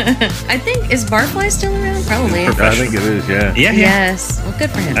 I think is Barfly still around? Probably. I think it is, yeah. Yeah, yeah. Yes. Well,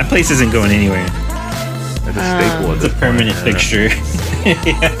 good for him. That place isn't going anywhere. It's a staple at It's a this permanent point, yeah. fixture.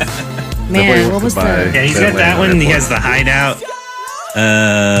 Man, what was Yeah, he's got that one. He has the hideout.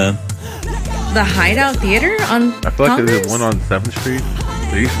 the Hideout Theater on I feel like Congress? there's one on 7th Street.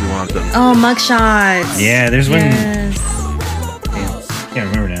 There used to be one on 7th. Oh, Mugshots. Yeah, there's one. Yes. Can't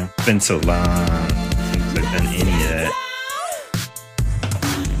remember now. It's been so long since I've done any of that.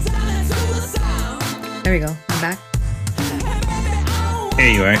 There we go. I'm back.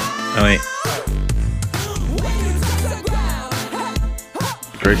 Here you are. Oh wait,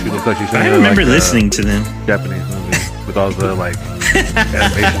 Tracy looks like she's I singing remember like, listening to them. Japanese movie with all the like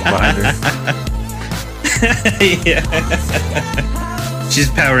animations behind her. Yeah, she's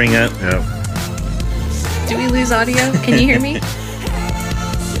powering up. Yeah. Do we lose audio? Can you hear me?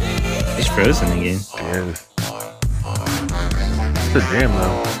 She's frozen again. Yes. It's a jam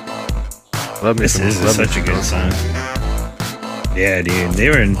though. Love me This some. is love me such a some good Rose. song. Yeah, dude, they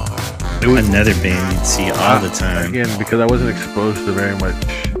were another band you'd see all the time. Again, because I wasn't exposed to very much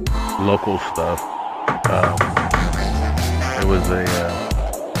local stuff. It was a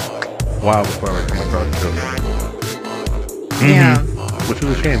while before I came across those, Yeah. which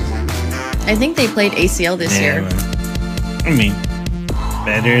was a shame. I think they played ACL this Yeah, year. man. I mean,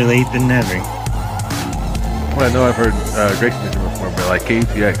 better late than never. Well, I know I've heard Grace mention before, but like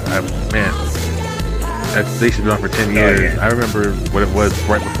KTX, man, they should be on for 10 years. yeah. I remember what it was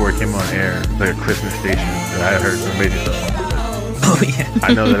right before it came on air, like a Christmas station. And I heard some amazing stuff. Oh yeah.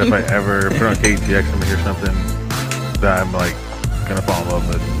 I know that if I ever put on KTX and hear something that I'm like gonna fall in love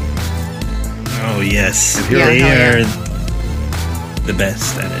with. Oh yes. Yeah, They hell are yeah. the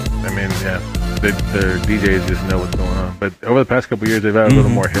best at it. I mean, yeah, their DJs just know what's going on. But over the past couple of years, they've had a little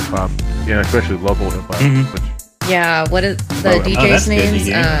more hip hop, especially local hip hop. Which Yeah. What is the Oh, DJ's that's good, names?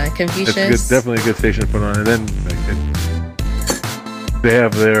 DJ. it's Confucius. definitely a good station to put on. And then they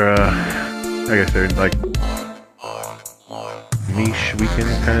have their, I guess they're like niche weekend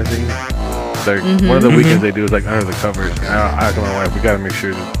kind of thing. Like one of the weekends they do is like under the covers. I told my wife, we got to make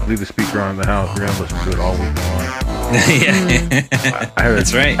sure to leave the speaker on in the house. We're gonna listen to it all week long. Yeah. I heard,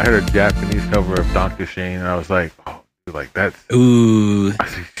 That's right. I heard a Japanese cover of Dr. Shane, and I was like, oh, dude, like that's. Ooh.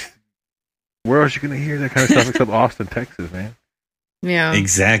 Where else you gonna hear that kind of stuff except Austin, Texas, man? Yeah.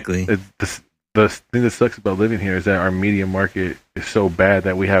 Exactly. The thing that sucks about living here is that our media market is so bad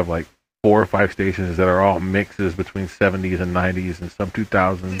that we have like 4 or 5 stations that are all mixes between 70s and 90s and some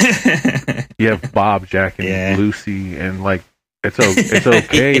 2000s. You have Bob, Jack, and Yeah. Lucy, and like it's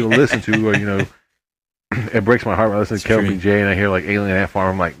okay to listen to, or it breaks my heart when I listen to Kelvin J and I hear like Alien Ant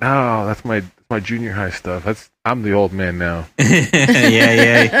Farm. I'm like, no, that's my junior high stuff. I'm the old man now.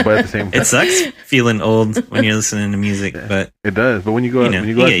 yeah. But at the same time, It sucks feeling old when you're listening to music, but it does. But when you go out,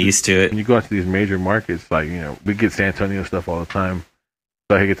 you get used to it. when you go out to these major markets, like we get San Antonio stuff all the time.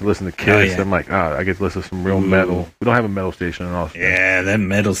 So I get to listen to Kiss. yeah. I'm like, I get to listen to some real metal. We don't have a metal station in Austin. Yeah, that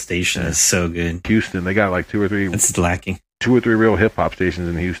metal station is so good. Houston, they got like 2 or 3 It's lacking. real hip hop stations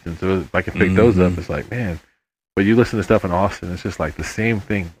in Houston. So if I can pick those up, it's like, man. But you listen to stuff in Austin, it's just like the same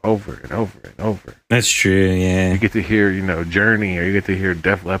thing over and over and over. That's true, yeah. You get to hear, Journey, or you get to hear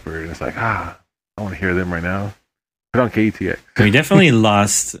Def Leppard, and it's like, I want to hear them right now. Put on KTX. We definitely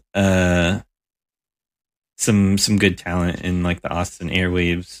lost some good talent in like the Austin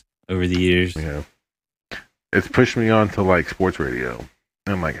airwaves over the years. Yeah. It's pushed me on to like sports radio.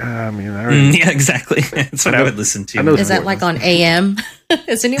 And I'm like, I already, Yeah, exactly. That's what I would listen to. I know Is that like on AM?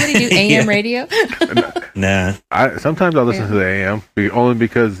 Does anybody do AM radio? Nah. Sometimes I listen to the AM, only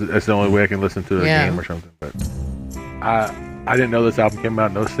because that's the only way I can listen to a game or something. But I didn't know this album came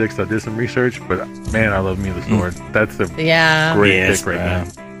out in 06. So I did some research, but man, I love Me the Sword. That's a great Yes, pick right now.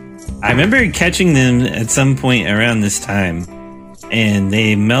 I remember catching them at some point around this time, and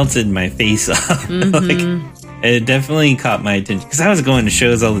they melted my face off. Like, it definitely caught my attention because I was going to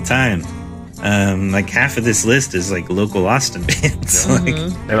shows all the time. Like half of this list is like local Austin bands. Like,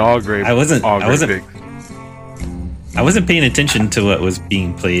 And all great. I wasn't picks. I wasn't paying attention to what was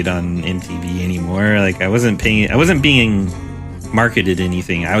being played on MTV anymore. Like I wasn't being marketed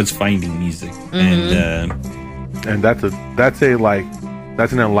anything. I was finding music, and that's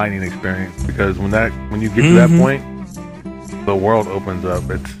an enlightening experience, because when you get to that point, the world opens up.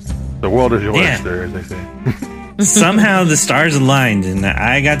 The world is your oyster, as they say. somehow the stars aligned, and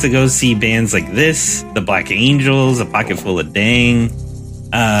I got to go see bands like this, the Black Angels, A Pocket Full of Dang.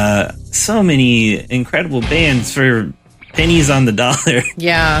 So many incredible bands for pennies on the dollar.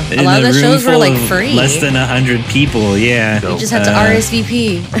 Yeah, a lot of the shows were like free. Less than 100 people. Yeah, you just had to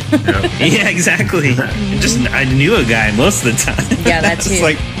RSVP. Yeah, exactly. I knew a guy most of the time. Yeah, that too. It's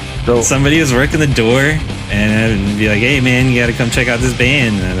like somebody was working the door, and I'd be like, "Hey, man, you got to come check out this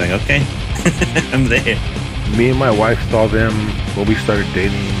band." And I was like, "Okay, I'm there." Me and my wife saw them when we started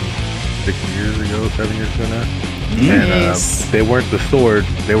dating 7 years ago now. Nice. And they weren't the Sword;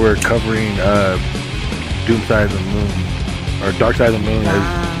 they were covering Doom Side of the Moon or Dark Side of the Moon.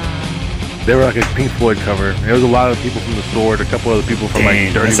 They were like a Pink Floyd cover. There was a lot of people from the Sword, a couple other people from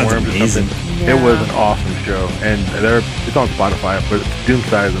like Dirty Worms or something. Yeah. It was an awesome show, and it's on Spotify. But it's Doom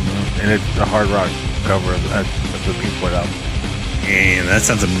Side of the Moon, and it's a hard rock cover of the Pink Floyd album. Yeah, that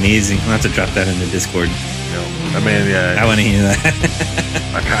sounds amazing. I'll have to drop that in the Discord. I mean, yeah, I want to hear that.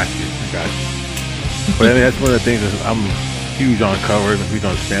 I got you. But I mean, that's one of the things is I'm huge on covers and huge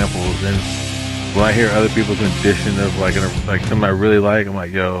on samples, and when I hear other people's rendition of like something I really like, I'm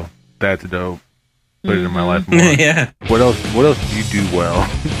like, yo, that's dope. Put it in my life more. Yeah. What else do you do well?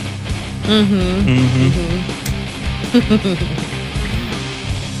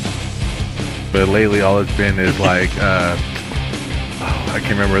 But lately, all it's been is like, I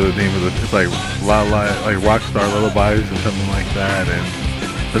can't remember the name of it. It's like like Rockstar Lullabies or something like that, and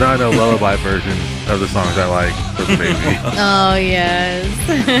so now I know lullaby versions of the songs I like for the baby. Oh, yes.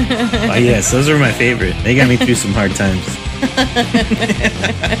 Oh, yes, those are my favorite. They got me through some hard times.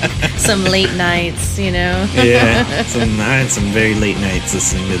 Some late nights, you know? Yeah, I had some very late nights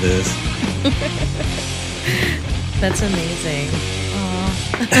listening to this. That's amazing. Aw.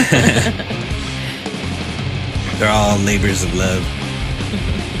 They're all labors of love.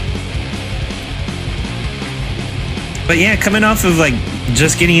 But yeah, coming off of like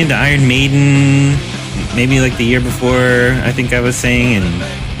just getting into Iron Maiden, maybe like the year before, I think I was saying, and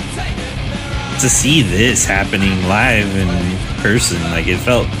to see this happening live in person, like it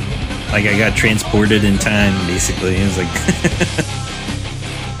felt like I got transported in time, basically. It was like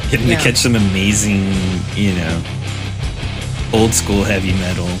getting to catch some amazing, old school heavy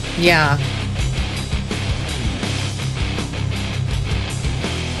metal. Yeah.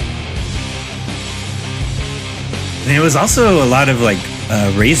 And it was also a lot of like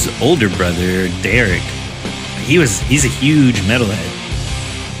Ray's older brother, Derek. He's a huge metalhead.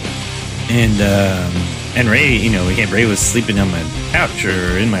 And Ray, Ray was sleeping on my couch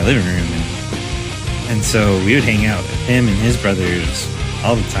or in my living room, and so we would hang out with him and his brothers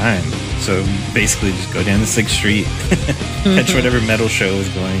all the time. So basically, just go down to 6th Street, catch whatever metal show was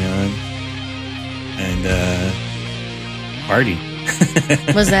going on, and party.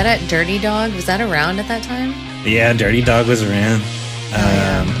 Was that at Dirty Dog? Was that around at that time? Yeah, Dirty Dog was around.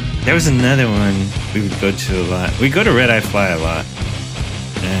 There was another one we would go to a lot. We go to Red Eye Fly a lot.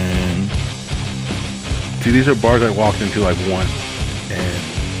 And see, these are bars I walked into like once. And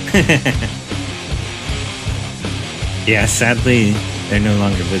yeah, sadly, they're no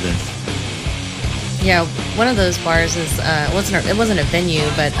longer with us. Yeah, one of those bars is it wasn't a venue,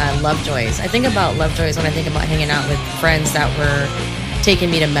 but Lovejoy's. I think about Lovejoy's when I think about hanging out with friends that were taking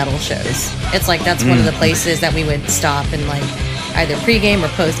me to metal shows. It's like that's one of the places that we would stop and like either pregame or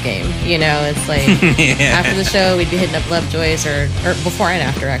postgame. It's like after the show we'd be hitting up Lovejoy's or before and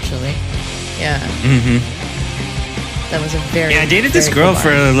after actually. Yeah. That was a very I dated this girl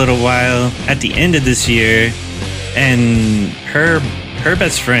for a little while at the end of this year, and her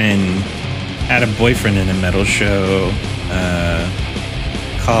best friend had a boyfriend in a metal show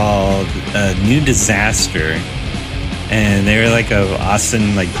called New Disaster. And they were like a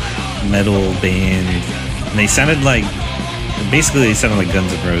Austin like metal band. And they sounded like Guns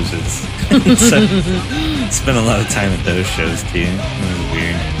N' Roses. So spent a lot of time at those shows too. It was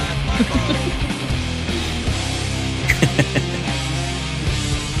weird.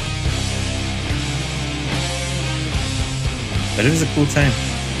 But it was a cool time.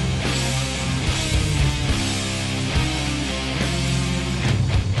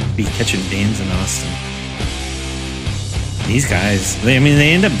 Be catching bands in Austin. These guys, they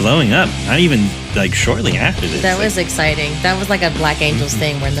end up blowing up. Not even like shortly after this. That was exciting. That was like a Black Angels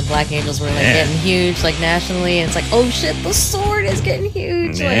thing where the Black Angels were like getting huge, like nationally, and it's like, oh shit, the Sword is getting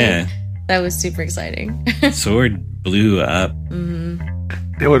huge. Yeah, that was super exciting. Sword blew up.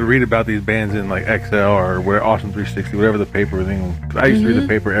 They would read about these bands in like XL or where Austin 360, whatever the paper thing. I used to read the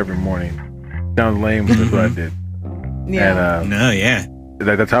paper every morning. Sounds lame, but that's what I did. Yeah. And,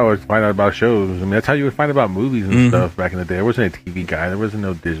 that's how I would find out about shows. I mean, that's how you would find out about movies and stuff back in the day. There wasn't a TV guy. There wasn't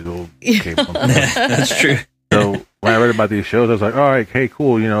no digital cable. That's true. So when I read about these shows, I was like, all right, hey,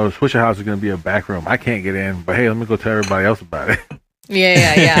 cool. You know, Swisher House is going to be a back room. I can't get in, but hey, let me go tell everybody else about it.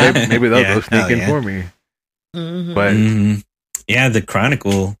 Yeah. maybe they'll go sneak in for me. But yeah, the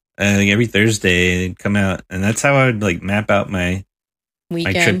Chronicle every Thursday it'd come out, and that's how I would like map out my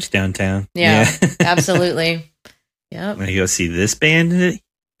trips downtown. Yeah. Absolutely. Yep. When I go see this band at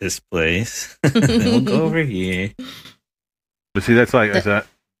this place, then we'll go over here. But see, that's like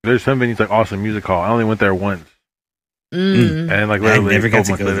there's some venues like Awesome Music Hall. I only went there once, and like literally a couple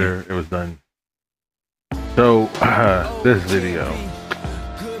months later, it was done. So this video,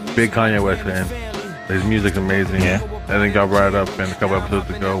 big Kanye West fan. His music's amazing. Yeah. I think y'all brought it up in a couple episodes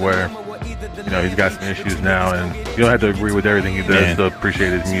ago where, you know, he's got some issues now, and you don't have to agree with everything he does to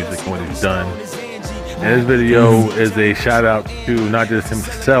appreciate his music and what he's done. And this video is a shout out to not just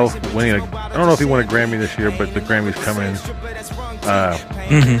himself winning I don't know if he won a Grammy this year, but the Grammy's coming.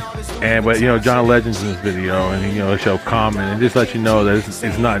 But you know, John Legend's in this video, and you know, show Common, and just let you know that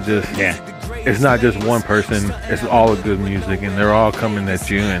it's not just it's not just one person. It's all of good music, and they're all coming at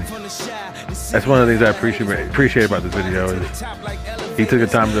you. And that's one of the things I appreciate about this video is he took the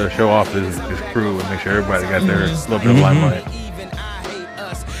time to show off his crew and make sure everybody got their little bit of limelight.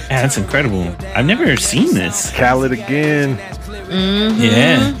 Yeah, that's incredible. I've never seen this. Khaled again.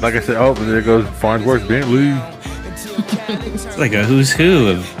 Yeah. Like I said, oh, but there goes Farnsworth Bentley. It's like a who's who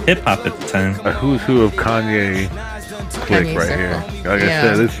of hip hop at the time. A who's who of Kanye clique right here. Like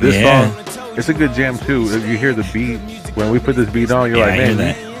I said, this song, it's a good jam too. If you hear the beat, when we put this beat on, you're like,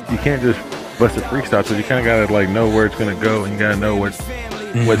 man, you can't just bust a freestyle, so you kind of gotta like know where it's gonna go, and you gotta know what's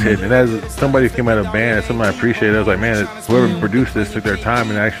hitting. And as somebody who came out of a band, somebody I appreciated, I was like, man, whoever produced this took their time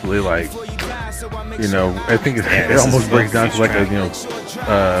and actually like, you know, I think it almost breaks down to like a, you know, was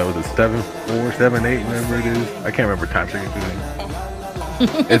it 7/4, 7/8, whatever it is. I can't remember time signature.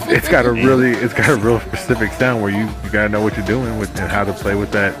 It's got a real specific sound where you gotta know what you're doing with and how to play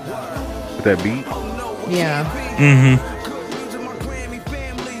with that beat. Yeah.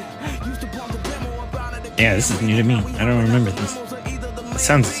 Yeah, this is new to me. I don't remember this. It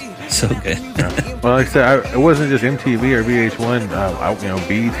sounds so good. Well, like I said, it wasn't just MTV or VH1. You know,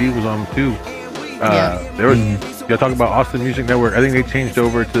 BET was on too. There was y'all talk about Austin Music Network. I think they changed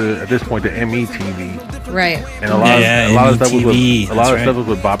over to at this point to METV. Right. And a lot of stuff was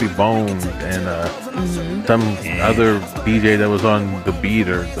with Bobby Bones and some other DJ that was on the beat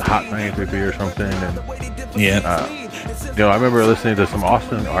or the Hot 93 or something. And you know, I remember listening to some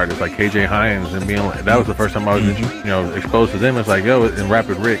Austin artists like KJ Hines and being like, that was the first time I was you know, exposed to them. It's like, yo, and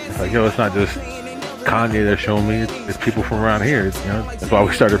Rapid Rick. It's like, yo, it's not just Kanye that's showing me, it's people from around here. It's, you know, that's why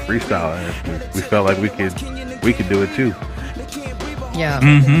we started freestyling. We felt like we could do it too. Yeah.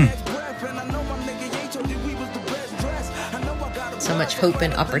 So much hope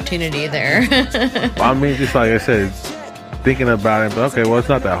and opportunity there. Well, I mean, just like I said, thinking about it, but okay, well, it's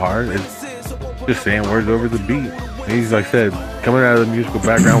not that hard. It's just saying words over the beat. And he's like I said, coming out of the musical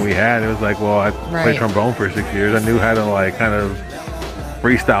background we had, it was like, well, I played trombone for 6 years. I knew how to like kind of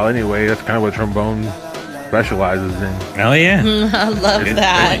freestyle anyway. That's kind of what trombone specializes in. Oh yeah, I love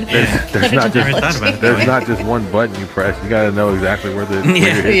that. There's not just one button you press. You got to know exactly where the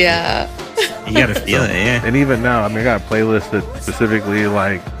you got to feel it. Yeah. And even now, I mean, I got a playlist that specifically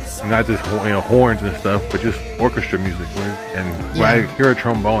like not just, you know, horns and stuff, but just orchestra music. And when I hear a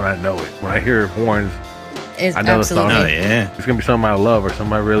trombone, I know it. When I hear horns, I know the song. Oh yeah, it's gonna be something I love or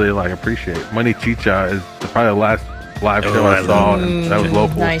something I really like appreciate. Money Chicha is probably the last live show I saw. That was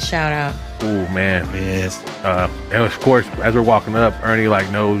local. Nice shout out. Oh man, yes. And of course, as we're walking up, Ernie like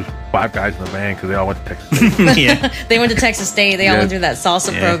knows 5 guys in the band because they all went to Texas State. They went to Texas State. They all went through that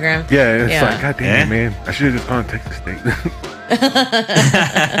salsa program. Yeah, and it's like, God damn it, man! I should have just gone to Texas State.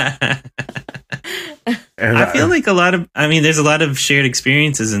 And I feel like there's a lot of shared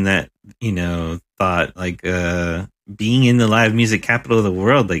experiences in that, you know, thought, like being in the live music capital of the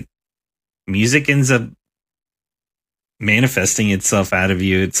world, like music ends up manifesting itself out of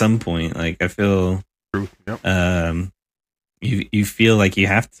you at some point. Like I feel you feel like you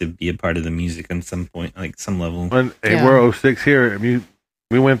have to be a part of the music at some point, like some level. We're 06 here. I mean,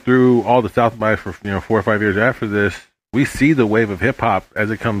 we went through all the South by for 4 or 5 years after this. We see the wave of hip hop as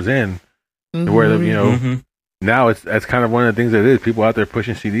it comes in, where now that's kind of one of the things that it is. People out there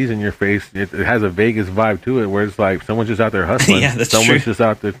pushing CDs in your face. It has a Vegas vibe to it, where it's like someone's just out there hustling. Someone's just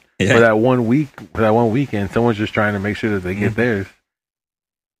out there for that 1 week, for that 1 weekend. Someone's just trying to make sure that they get theirs.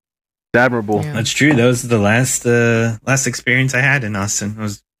 It's admirable. Yeah. That's true. That was the last experience I had in Austin. I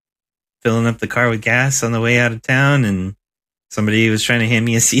was filling up the car with gas on the way out of town, and somebody was trying to hand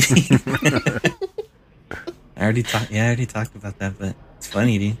me a CD. I already talked about that, but it's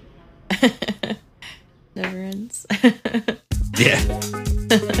funny, dude. Never happens. Yeah.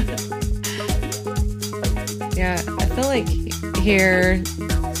 Yeah, I feel like here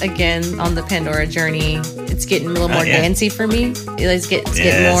again on the Pandora journey, it's getting a little more dancey for me. It's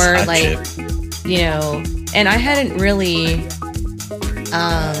getting more hot like chip. you know, and I hadn't really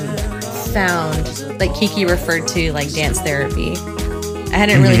found, like Kiki referred to, like dance therapy. I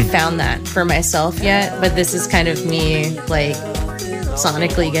hadn't really found that for myself yet, but this is kind of me like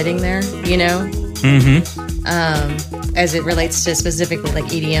sonically getting there, you know? As it relates to specifically like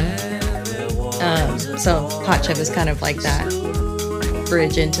EDM. So Hot Chip is kind of like that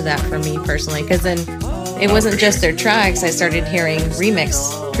bridge into that for me personally, because then it wasn't just their tracks. I started hearing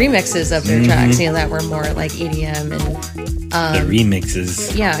remixes of their tracks, you know, that were more like EDM and the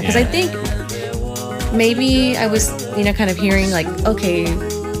remixes. Yeah, because I think maybe I was, you know, kind of hearing like, okay,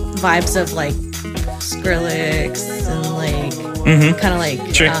 vibes of like Skrillex and like kind of like,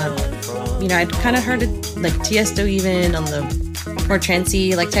 you know, I'd kind of heard it like Tiesto even on the more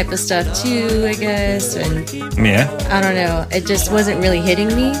trancey like type of stuff too, I guess. And I don't know, it just wasn't really hitting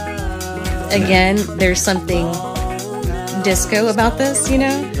me. Again, there's something disco about this, you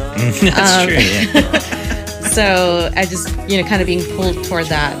know? That's true, yeah. So I just, you know, kind of being pulled toward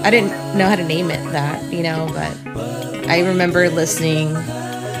that. I didn't know how to name it that, you know, but I remember listening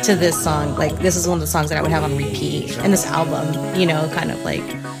to this song. Like, this is one of the songs that I would have on repeat. And this album, you know, kind of like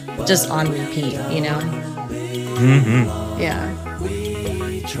just on repeat, you know? Yeah.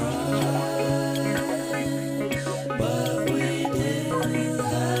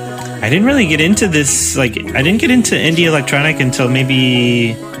 I didn't really get into this, like, I didn't get into indie electronic until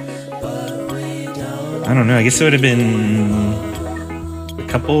maybe, I don't know, I guess it would have been a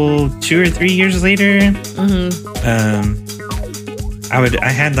couple, 2 or 3 years later.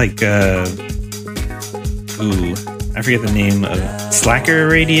 I had like, I forget the name of Slacker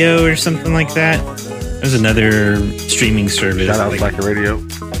Radio or something like that. It was another streaming service. Shout out Slacker Radio.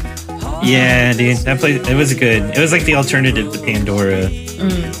 Yeah, dude, that place, it was good. It was like the alternative to Pandora.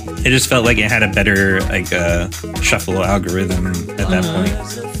 It just felt like it had a better like shuffle algorithm at that point.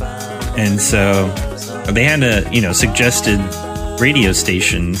 And so they had suggested radio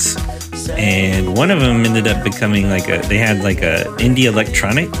stations, and one of them ended up becoming like they had like a indie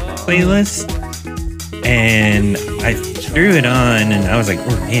electronic playlist, and I threw it on and I was like,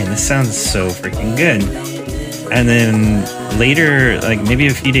 oh man, this sounds so freaking good. And then later, like maybe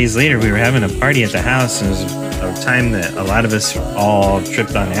a few days later, we were having a party at the house, and it was a time that a lot of us all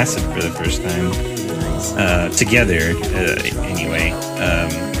tripped on acid for the first time together. Anyway, I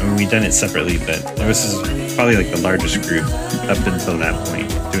mean, we'd done it separately, but there was probably like the largest group up until that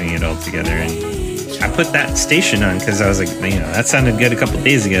point doing it all together. And I put that station on because I was like, you know, that sounded good a couple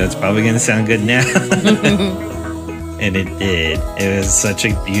days ago. It's probably going to sound good now. And it did. It was such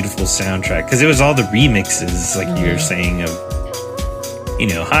a beautiful soundtrack because it was all the remixes, like you were saying, of, you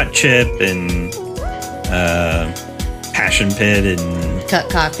know, Hot Chip and Passion Pit and Cut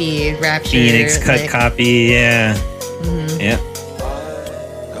Copy, Rapture, Phoenix, Cut Copy, yeah. Yep.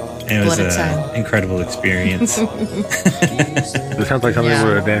 It was an incredible experience. This sounds like something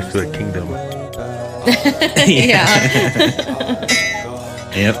where I dance to a Kingdom. Yeah.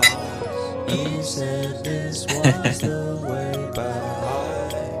 Yep.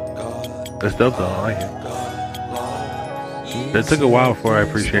 That's dope though, I like it. It took a while before I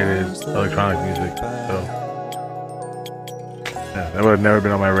appreciated electronic music, so yeah, that would have never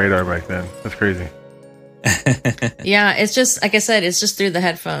been on my radar back then. That's crazy. Yeah, it's just like I said, it's just through the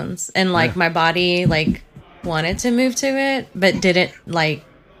headphones, and like my body like wanted to move to it, but didn't like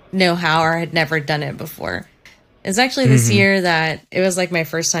know how, or had never done it before. It's actually this year that it was like my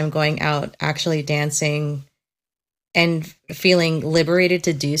first time going out, actually dancing and feeling liberated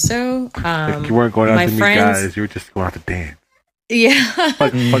to do so. Like you weren't going out to meet guys, you were just going out to dance. Yeah.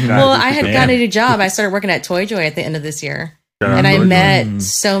 Fuck guys, well, I had gotten a new job. I started working at Toy Joy at the end of this year. And I met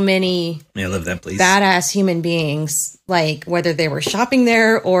so many I love that place. badass human beings, like whether they were shopping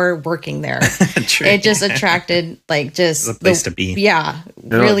there or working there. It just attracted like just the place to be. Yeah.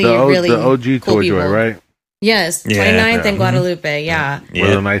 Really the OG cool Toy Joy, people. right? Yes. 29th and Guadalupe. Yeah.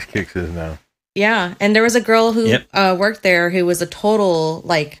 Where the Nice Kicks is now. Yeah. And there was a girl who worked there who was a total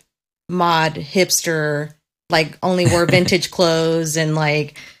like mod hipster, like only wore vintage clothes and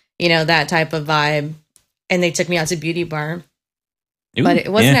like, you know, that type of vibe. And they took me out to Beauty Bar. Ooh, but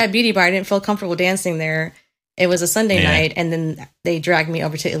it wasn't at Beauty Bar. I didn't feel comfortable dancing there. It was a Sunday night, and then they dragged me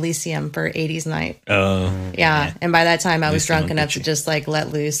over to Elysium for 80s night. Oh. Yeah. And by that time, I was drunk enough to just like let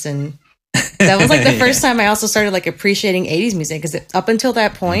loose. And that was like the first time I also started like appreciating 80s music. Because up until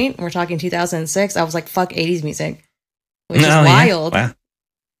that point, we're talking 2006, I was like, fuck 80s music. Which is wild. Wow.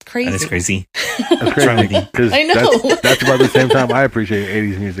 Crazy. That is crazy. That's crazy because I know. that's about the same time I appreciate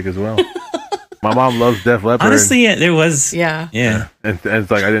 80s music as well. My mom loves Def Leppard. Honestly, yeah, there was. Yeah. And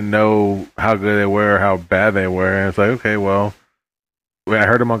it's like I didn't know how good they were or how bad they were. And it's like, okay, well, when I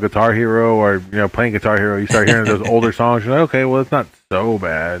heard them on Guitar Hero or, playing Guitar Hero, you start hearing those older songs. You're like, okay, well, it's not so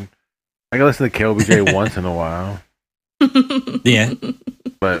bad. I can listen to KLBJ once in a while. Yeah.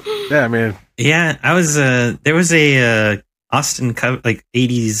 But, yeah, I mean. Yeah, I was, there was a Austin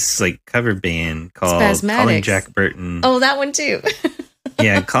 80s cover band called Calling Jack Burton. Oh, that one too.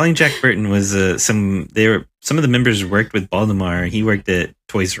 Yeah, Calling Jack Burton was some of the members worked with Baltimore. He worked at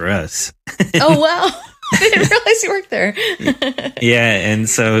Toys R Us. Oh wow. I didn't realize he worked there. Yeah, and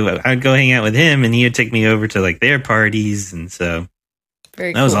so I'd go hang out with him and he would take me over to their parties, and so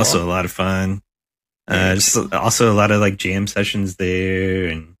Very that was also a lot of fun. Just also a lot of jam sessions there,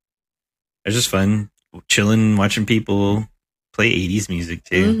 and it was just fun chilling, watching people play 80s music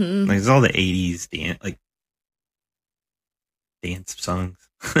too. Mm-hmm. It's all the 80s dance songs.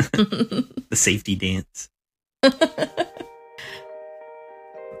 The safety dance.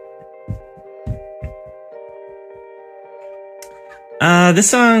 This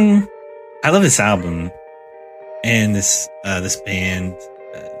song, I love this album and this band.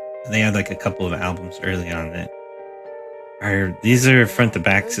 They had a couple of albums early on that these are front to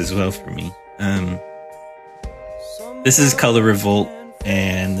backs as well for me. This is Color Revolt,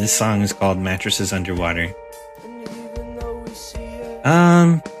 and this song is called Mattresses Underwater. Is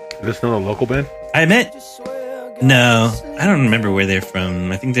this not a local band? No, I don't remember where they're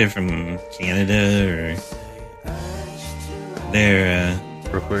from. I think they're from Canada, or they're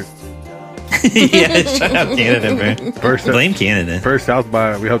real quick. Yeah, shout out Canada, bro. Blame Canada. First South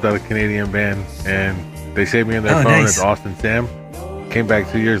by, we helped out a Canadian band, and they saved me in their phone. Nice. It's Austin Sam. Came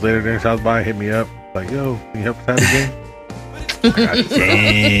back 2 years later during South by, hit me up like, yo, can you help us out again?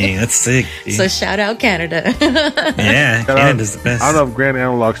 Dang, that's sick, dude. So shout out Canada. Yeah, Canada's the best. I don't know if Grand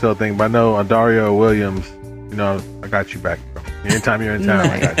Analog still a thing, but I know Dario Williams, I got you back, bro. Anytime you're in town,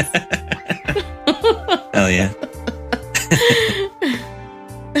 I got you. Hell yeah.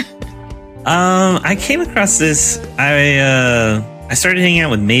 I came across this. I started hanging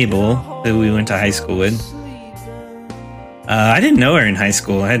out with Mabel, who we went to high school with. I didn't know her in high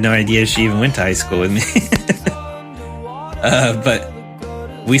school. I had no idea she even went to high school with me. But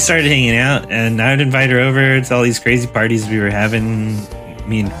we started hanging out, and I would invite her over to all these crazy parties we were having.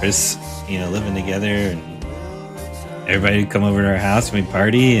 Me and Chris, living together, and everybody would come over to our house and we'd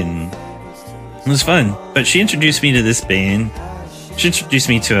party, and it was fun. But she introduced me to this band. She introduced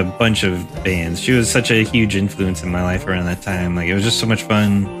me to a bunch of bands. She was such a huge influence in my life around that time. It was just so much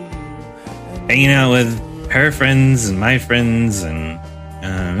fun hanging out with her friends and my friends, and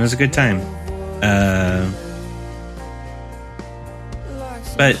it was a good time.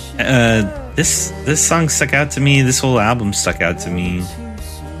 But this song stuck out to me. This whole album stuck out to me.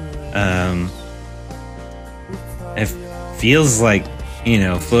 It feels like,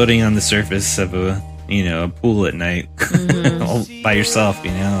 floating on the surface of a pool at night, all by yourself,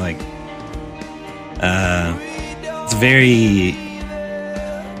 it's a very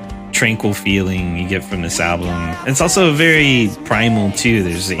tranquil feeling you get from this album. It's also very primal too.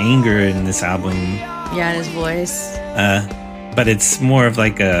 There's anger in this album. Yeah, in his voice. But it's more of a,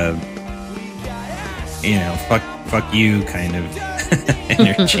 fuck you kind of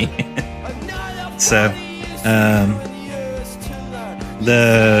energy. So,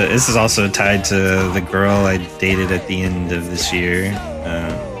 this is also tied to the girl I dated at the end of this year.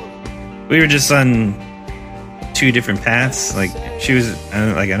 We were just on two different paths. She was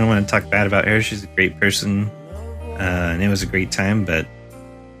I don't want to talk bad about her. She's a great person, and it was a great time. But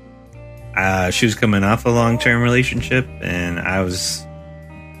she was coming off a long-term relationship, and I was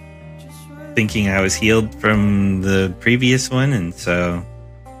thinking I was healed from the previous one, and so.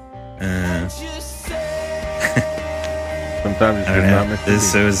 Sometimes it's I don't know. not meant to be.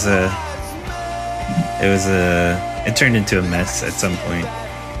 It turned into a mess at some point,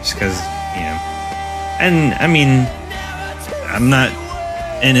 just because, and I mean, I'm not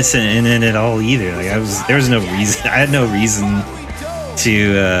innocent in it at all either. There was no reason. I had no reason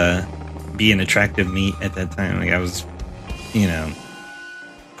to be an attractive meat at that time. I was,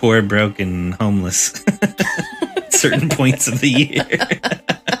 poor, broke, and homeless at certain points of the year.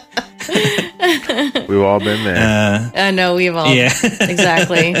 We've all been there. I know we've all. Yeah.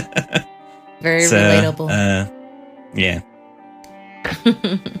 Exactly. Very relatable. Yeah.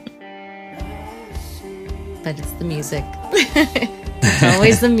 But it's the music. It's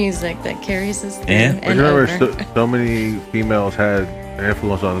always the music that carries us through. Yeah. I And remember over. so many females had an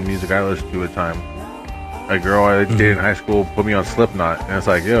influence on the music I listened to at the time. a girl I dated in high school put me on Slipknot, and it's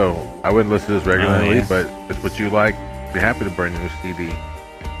like, yo, I wouldn't listen to this regularly, but it's what you like. Be happy to burn your CD.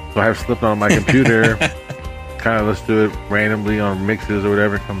 So I have Slipknot on my computer. Kind of listen to it randomly on mixes or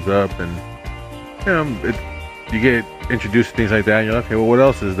whatever comes up, and you get introduced to things like that, and you're like, okay, well, what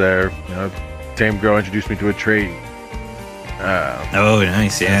else is there? Same girl introduced me to a trait. Oh,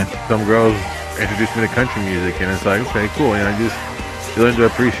 nice, yeah. Some girls introduced me to country music, and it's like, okay, cool. You learn to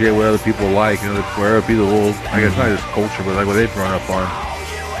appreciate what other people like, where other people will, I guess not just culture, but like what they've grown up on.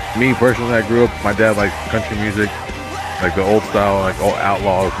 Me personally, I grew up, my dad liked country music, like the old style, like old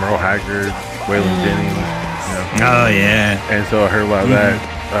Outlaws, Merle Haggard, Waylon Jennings. Oh, yeah. And so I heard a lot of that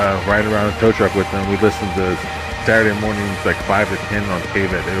riding around the tow truck with them. We listened to Saturday mornings, like 5 to 10 on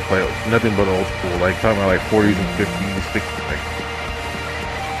KVET. They would play nothing but old school, like talking about like 40s and 50s, 60s, like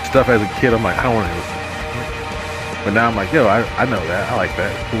stuff as a kid. I'm like, I don't want to listen. But now I'm like, yo, I know that. I like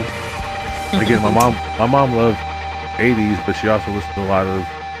that. It's cool. Again, my mom loved 80s, but she also listened to a lot of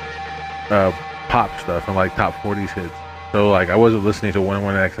pop stuff and like top 40s hits. So like I wasn't listening to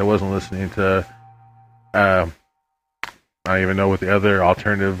 101X. I wasn't listening to I don't even know what the other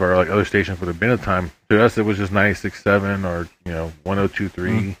alternative or like other stations would have been at the time. To us, it was just 96.7 or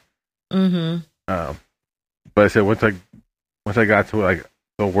 102.3. But I said once I got to like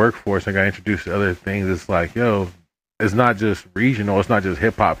the workforce, I got introduced to other things. It's like, yo, it's not just regional. It's not just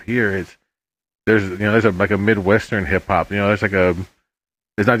hip hop here. There's like a Midwestern hip hop. There's like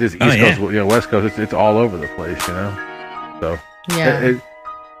it's not just East Coast, West Coast. It's all over the place. So Yeah.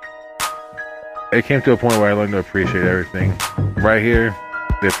 It came to a point where I learned to appreciate everything. Right here,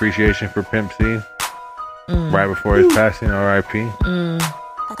 the appreciation for Pimp C. Right before his passing, R.I.P.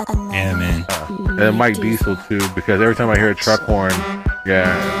 Yeah, man. And Mike Diesel too, because every time I hear a truck horn,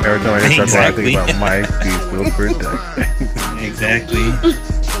 every time I hear a truck horn, I think about Mike Diesel production. Exactly.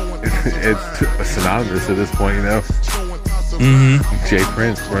 It's synonymous at this point, Jay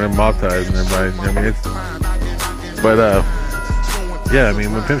Prince, running Maltese, and everybody. Yeah, I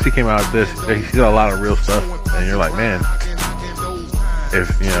mean, when Pimp C came out, he said a lot of real stuff, and you're like, man, if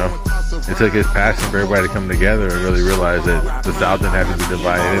it took his passing for everybody to come together and really realize that the South didn't have to be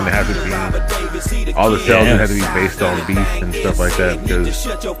divided, it didn't have to be all the sales didn't have to be based on beef and stuff like that, because he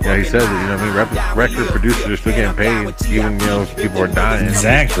says it, record producers are still getting paid, even if people are dying.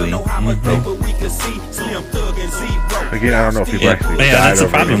 Exactly. Again, I don't know if people actually died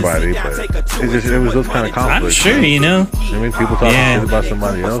over anybody, but it was those kind of conflicts. I'm sure, I mean, people talking shit about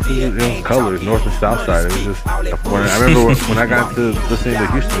somebody else. It was colors, North and South Side. It was just. I remember when I got to listening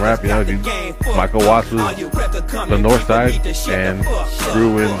to Houston rap, Michael Watts was the North Side and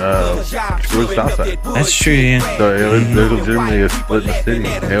Screw in South Side. That's true, yeah. So there's legitimately a split in the city.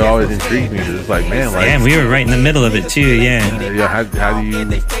 And it always intrigued me. It's like, man, like, we were right in the middle of it too, yeah. Yeah, how do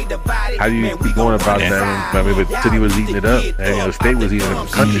you be going about that? I mean, the city was eating it up, and the state was eating it up,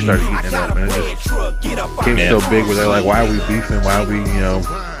 the country started eating it up, and it just came so big where they're like, why are we beefing? Why are we,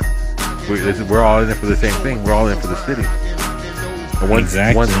 we're all in it for the same thing. We're all in it for the city. And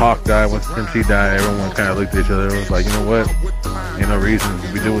once Hawk died, once Pimp C died, everyone kind of looked at each other and was like, you know what? Ain't no reason to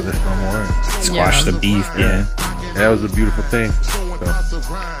be doing this no more. Squash the beef, yeah. That was a beautiful thing. So,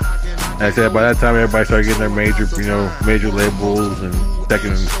 like I said, by that time, everybody started getting their major labels and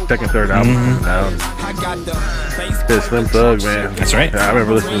second, third albums out. Slim Thug, man. That's right. I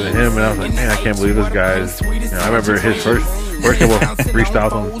remember listening to him, and I was like, man, I can't believe this guy's. I remember his first couple of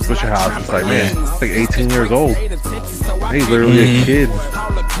freestyles on Swisher House. It's like, man, he's like 18 years old. He's literally a kid.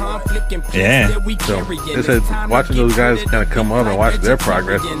 Yeah. So it's watching those guys kind of come up and watch their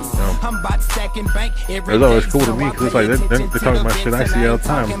progress. It's always cool to me because it's like they're talking about shit I see all the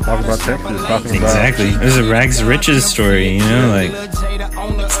time. Talking about Texas, talking about exactly. There's a rags to riches story, like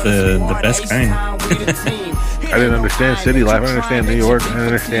it's the best kind. I didn't understand city life. I understand New York. I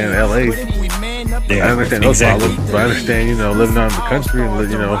understand LA. I understand those problems, but I understand, living out in the country, and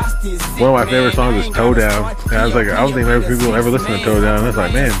one of my favorite songs is Toe Down. And I was like, I don't think many people ever listen to Toe Down. And it's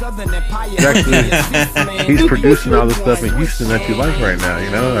like, man, he's producing all this stuff in Houston that you like right now. Like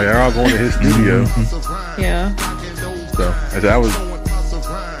they're all going to his studio. Yeah. So I said,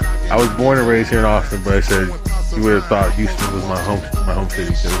 I was born and raised here in Austin, but I said you would have thought Houston was my home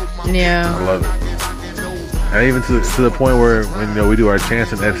city too. Yeah. I love it. And even to the point where when we do our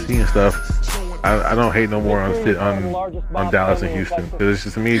chants and FC and stuff, I don't hate no more on Dallas and Houston, because it's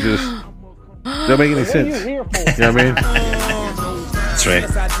just, to me, don't make any sense. You know what I mean? That's right.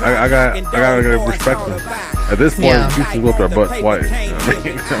 I gotta respect them. At this point, Yeah. we just whipped our butt twice. You know what I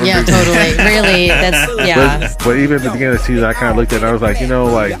mean? Yeah, totally. Really, that's yeah. But even at the beginning of the season, I kind of looked at it and I was like, you know,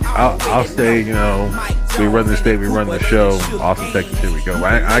 like, I'll say, you know, we run the state, we run the show, Austin, Texas, here we go.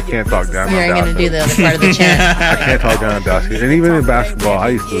 I can't talk down You on ain't gonna Dallas. do the other part of the chant. I can't talk down on Dallas. And even in basketball, I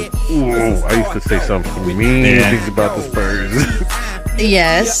used to say something mean things about the Spurs.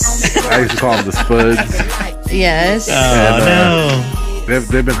 Yes. I used to call them the Spuds. Yes. Oh, no.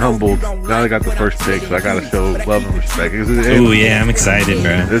 They've been humbled. Now they got the first pick, so I gotta show love and respect. Ooh, yeah, I'm excited,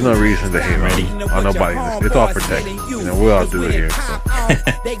 bro. There's no reason to hate Ready. on nobody. It's all for Texas. You know, we all do it here. So.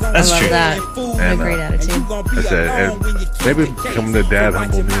 I That's love true. that. What a And, great attitude. I said, and maybe becoming the dad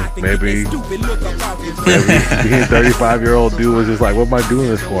humbled me. Maybe being a 35-year-old dude was just like, what am I doing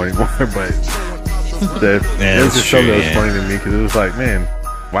this for anymore? But it was that's just true, something that was yeah. funny to me because it was like, man,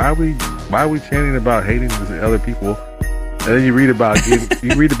 why are we chanting about hating the other people? And then you read about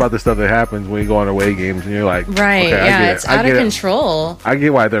the stuff that happens when you go on away games, and you're like, Right. okay, I Yeah, get it's it. I out get of it. control. I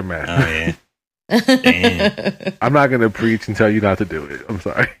get why they're mad. Oh, yeah. Damn. I'm not gonna preach and tell you not to do it. I'm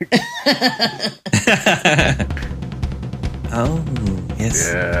sorry. Oh,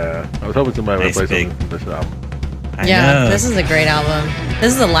 yes. Yeah, I was hoping somebody would Nice play pick. something from this album. I Yeah, know. this is a great album.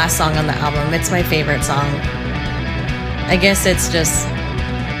 This is the last song on the album. It's my favorite song. I guess it's just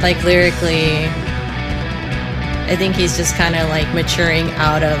like lyrically, I think he's just kind of like maturing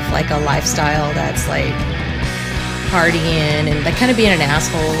out of like a lifestyle that's like partying and like kind of being an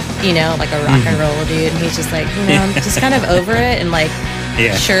asshole, you know, like a rock and roll dude. And he's just like, you know, I'm just kind of over it. And like,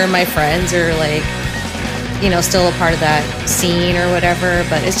 Yeah. sure, my friends are like, you know, still a part of that scene or whatever,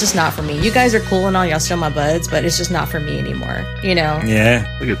 but it's just not for me. You guys are cool and all, y'all still my buds, but it's just not for me anymore, you know? Yeah.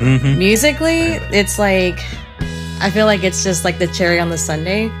 Look at that. Mm-hmm. Musically, it's like, I feel like it's just like the cherry on the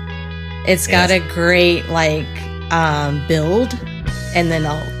sundae. It's got a great like build and then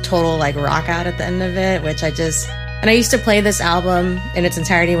a total like rock out at the end of it, which I used to play this album in its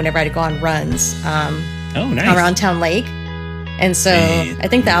entirety whenever I'd go on runs Oh, nice. around Town Lake. And so Yeah. I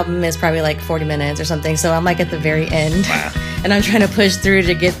think the album is probably like 40 minutes or something. So I'm like at the very end Wow. and I'm trying to push through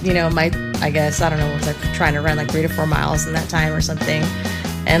to get, you know, I don't know, was I trying to run like 3 to 4 miles in that time or something.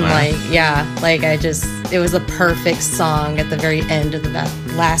 And Wow. like, yeah, like it was a perfect song at the very end of that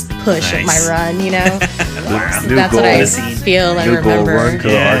last push of my Nice. run, you know? Wow. New That's what goal. I Scene. feel and New goal, run remember. to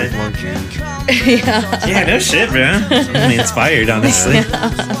the Yeah. Arctic Monkeys. Yeah. Yeah, no shit, bro. I'm inspired, honestly. I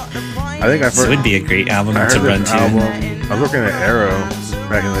think I This first would be a great album I to heard run this to. album. I was working at Arrow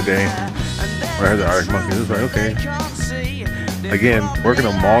back in the day. Where I heard the Arctic Monkeys. It was like, okay. Again, working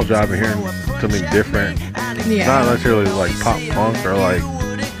a mall job and hearing something different. Not Yeah. necessarily like pop punk or like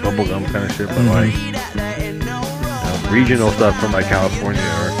bubblegum kind of shit, but like you know, regional stuff from like California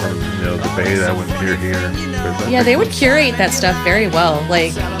or from the Bay that I wouldn't hear here. Yeah, they would curate that stuff very well.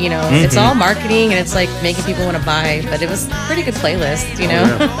 Like, you know, it's all marketing and it's like making people want to buy, but it was a pretty good playlist, you know?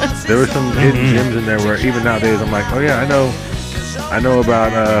 Yeah. There were some hidden gems in there where even nowadays I'm like, oh yeah, I know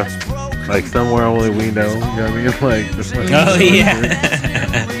about like Somewhere Only We Know. You know what I mean? Like, this one- Oh, yeah.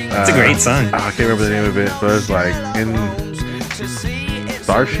 It's a great song. I can't remember the name of it, but it's like in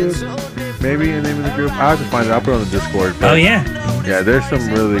Starship, maybe the name of the group. I'll just find it. I'll put it on the Discord. But Oh, yeah. yeah, there's some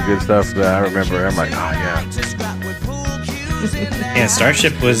really good stuff that I remember. I'm like, oh yeah, Yeah,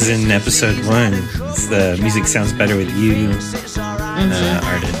 Starship was in episode 1. It's the Music Sounds Better With You artists. Yeah.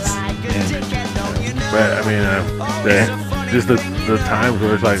 but I mean, just the times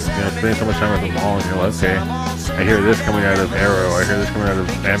where it's like, spending so much time at the mall, and you're like, okay, I hear this coming out of Arrow, I hear this coming out of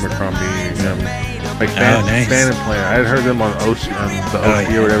Abercrombie, like nice. Phantom Planet. I had heard them on the OC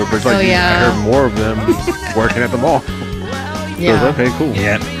or whatever, but it's like Oh, yeah. I heard more of them working at the mall. So Yeah. it's okay, cool.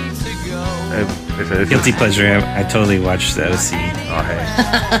 Yeah. It's Guilty Pleasure. I totally watched the OC. Oh,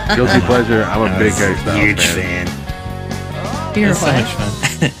 hey. Guilty Pleasure. I'm a I big was Harry Styles huge fan. You're It's so what? much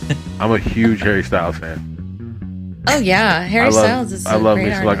fun. I'm a huge Harry Styles fan. Oh, yeah. Harry Styles is a I love great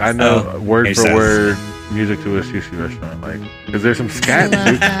music. Like I artist. know word Harry for Styles. word music to a sushi restaurant. Like, because there's some scat. love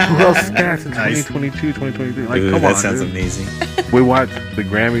Dude. that. Who else scats in Nice. 2022, 2023? Like, Ooh, come that on, sounds dude. amazing. We watched the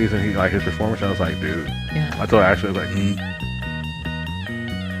Grammys and his performance. I was like, dude. Yeah. I told Ashley, I was like,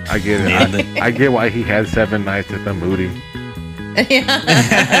 I get Nailed it. it. I get why he had 7 nights at the Moody. Yeah.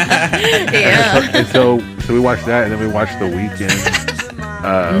 Yeah. And so we watched that, and then we watched The Weeknd.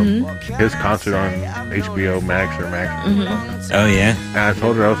 His concert on HBO Max or Max. Oh, yeah. And I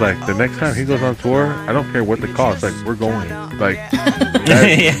told her, I was like, the next time he goes on tour, I don't care what the cost. Like, we're going. Like,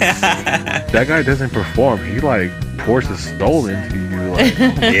 Yeah. that guy doesn't perform. He like pours his soul into you. Like,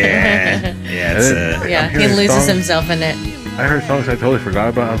 Yeah. Yeah. It's And then- Yeah. I'm He hearing loses songs- himself in it. I heard songs I totally forgot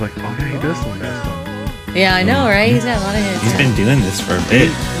about. I was like, oh yeah, he does sing that song. Yeah, I know, right? He's got a lot of hits. He's yeah. been doing this for a bit.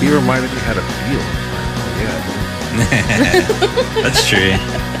 He reminded me how to feel. That's true.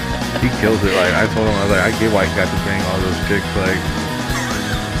 He kills it. Like I told him, I was like, I get why he got to bang all those chicks. Like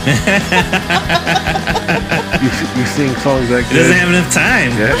you sing songs that He good. doesn't have enough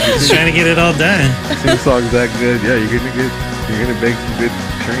time. Yeah, He's trying to get it all done. sing songs that good. Yeah, you're gonna make some good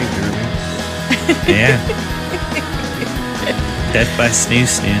trains. You know what I mean? Yeah. Death by snoo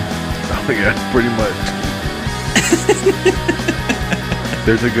snoo. Oh yeah, pretty much.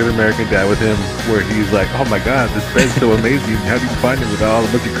 There's a Good American Dad with him where he's like, oh my god, this bed's so amazing. How do you find it with all a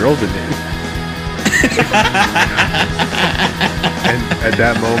bunch of girls in it? And at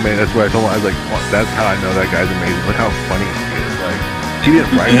that moment, that's where I told him, I was like, well, that's how I know that guy's amazing. Look how funny he is. Like, he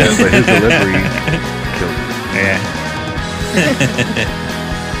didn't write that, but his delivery killed it. Yeah.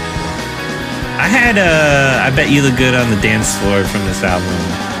 I Bet You Look Good on the Dance Floor from this album.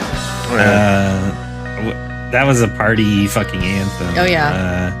 That was a party fucking anthem. Oh,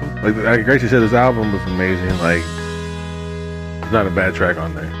 yeah. Like Gracie said, this album was amazing. Like, there's not a bad track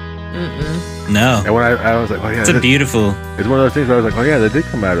on there. No. And when I was like, oh yeah, It's a beautiful. it's one of those things where I was like, oh yeah, that did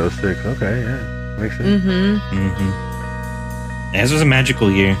come out of 06. Okay, yeah, makes sense. This was a magical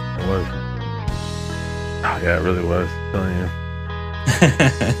year. It was. Oh, yeah, it really was. I'm telling you.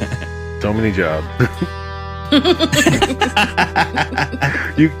 So many jobs.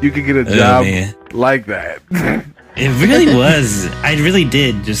 you could get a job man. like that. It really was. I really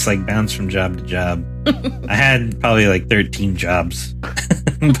did just like bounce from job to job. I had probably like 13 jobs by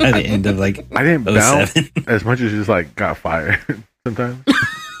the end of like I didn't bounce 07. as much as just like got fired sometimes.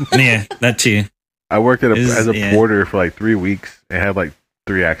 Yeah, that too. I worked at Is- as a yeah. porter for like 3 weeks and had like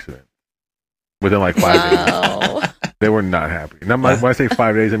 3 accidents within like 5 days. Wow. They were not happy. Now, when I say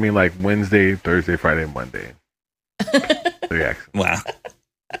 5 days, I mean like Wednesday, Thursday, Friday, Monday. 3 accidents. Wow.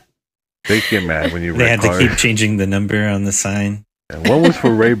 They get mad when you They wreck had to cars. keep changing the number on the sign. And one was for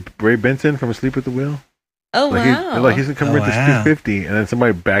Ray Benson from Asleep at the Wheel. Oh, Like wow. he's gonna come Oh, with this wow. 250, and then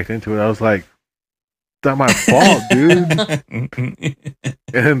somebody backed into it. I was like, "It's not my fault, dude."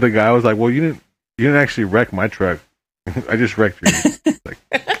 And then the guy was like, "Well, you didn't actually wreck my truck. I just wrecked yours." Like,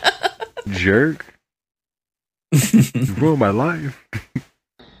 jerk. You ruined my life.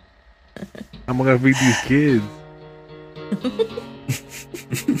 I'm gonna feed these kids.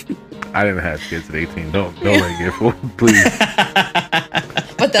 I didn't have kids at 18. Don't let me get fooled, please.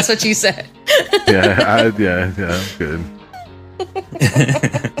 But that's what you said. Yeah, I'm good.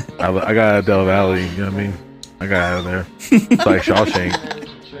 I got out of Del Valley, you know what I mean? I got out of there. It's like Shawshank.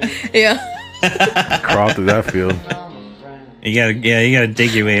 Yeah. Crawl through that field. You gotta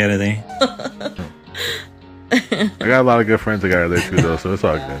dig your way out of there. I got a lot of good friends that got out of there too, though, so it's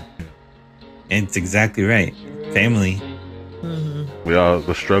all good. It's exactly right. Family. We all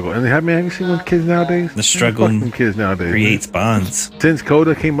the struggle, and have you seen them kids nowadays? The struggle Fucking kids nowadays creates bonds. Since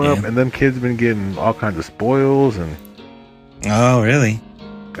Coda came up, Yeah. and them kids been getting all kinds of spoils, and Oh, really?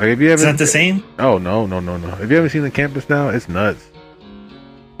 like, if you Is haven't, that the same? oh no. If you haven't seen the campus now, it's nuts.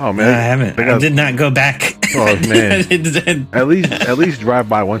 Oh man, I haven't. They I got- did not go back. Oh, man. Oh, at least drive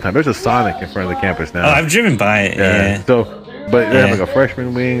by one time. There's a Sonic in front of the campus now. I've driven by it. Yeah. So, but they have Yeah. like a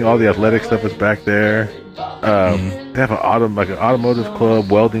freshman wing. All the athletic stuff is back there. They have an automotive club,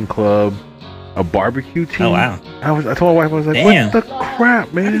 welding club, a barbecue team. Oh, wow. I told my wife, I was like, Damn. what the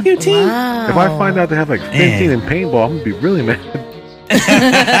crap, man? You team. Wow. If I find out they have like fencing Dang. and paintball, I'm gonna be really mad.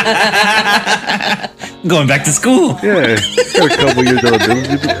 Going back to school. Yeah, got a couple years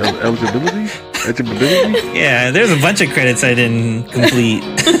eligibility. Yeah, there's a bunch of credits I didn't complete.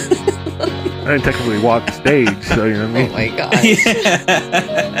 I didn't technically walk the stage, so you know what I Oh mean. my god.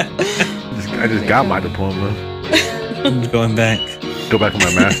 I just got my diploma. Going back. Go back to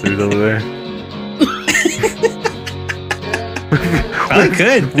my master's over there. Probably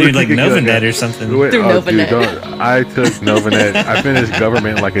could. What Through if like you could get Novanet like or something. Wait, Through oh, dude, Novanet. I took Novanet. I finished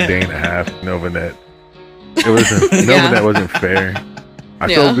government in like a day and a half. Novanet. It wasn't. Novanet wasn't fair. I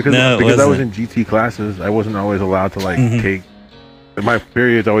Yeah. felt because No, it I was wasn't. in GT classes, I wasn't always allowed to like Mhm. take. My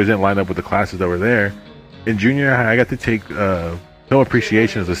periods always didn't line up with the classes that were there. In junior high, I got to take film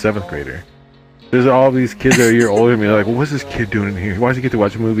appreciation as a 7th grader. There's all these kids that are a year older than me. Like, well, what's this kid doing in here? Why does he get to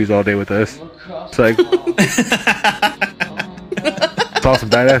watch movies all day with us? It's like, saw some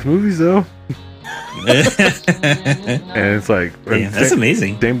badass movies though, and it's like, Yeah, that's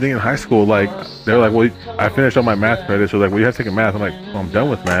amazing. Same thing in high school. Like, they're like, well, I finished all my math credits. So like, well, you have to take a math. I'm like, well, I'm done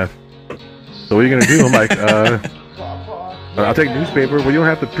with math. So what are you gonna do? I'm like, I'll take newspaper. Well, you don't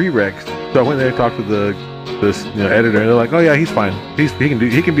have the prereqs. So I went there and talked to this editor, and they're like, oh yeah, he's fine. He can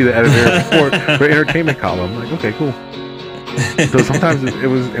be the editor for entertainment column. I'm like, okay, cool. So sometimes it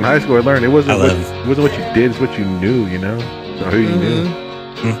was in high school. I learned it wasn't what you did, it's what you knew. You know, so who you knew.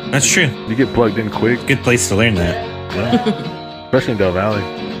 That's true. You get plugged in quick. Good place to learn that. Yeah. Especially in Del Valley.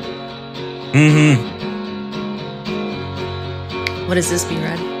 Mm-hmm. What is this,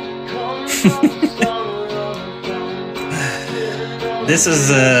 B-Rad? This is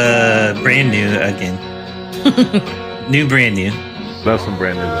brand new again. Brand new. That's some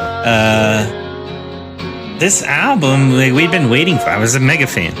brand new though. This album, like, we've been waiting for. I was a mega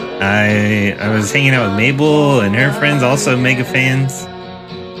fan. I was hanging out with Mabel and her friends, also mega fans.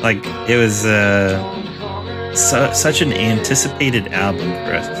 Like, it was such an anticipated album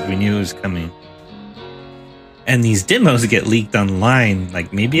for us. We knew it was coming. And these demos get leaked online,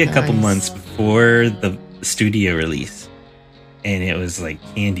 like maybe a couple months before the studio release. And it was like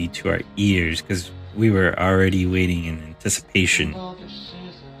candy to our ears because we were already waiting in anticipation.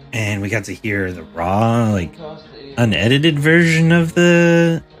 And we got to hear the raw, like, unedited version of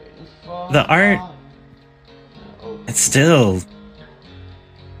the art. It's still,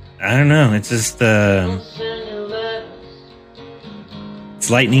 I don't know. It's just it's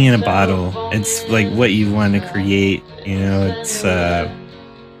lightning in a bottle. It's like what you want to create, you know. It's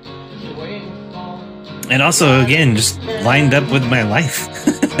and also, again, just lined up with my life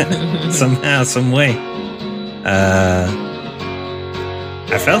somehow, some way.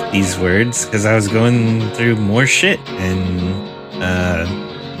 I felt these words because I was going through more shit, and I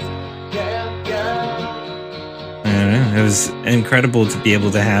don't know. It was incredible to be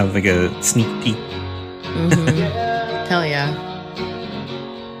able to have like a sneak peek. Mm-hmm. Hell yeah.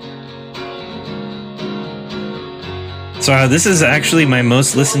 So this is actually my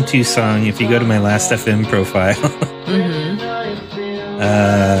most listened to song. If you go to my Last FM profile,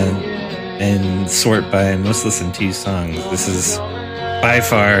 and sort by most listened to songs, this is by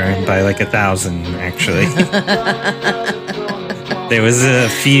far, by like 1,000 actually. There was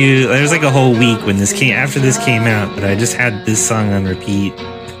like a whole week when after this came out, that I just had this song on repeat,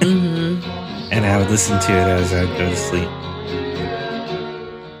 and I would listen to it as I would go to sleep.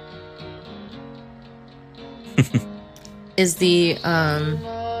 Is the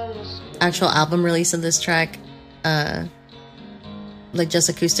actual album release of this track like just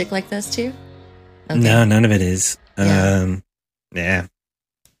acoustic like this too? Okay. No, none of it is. Yeah. Yeah.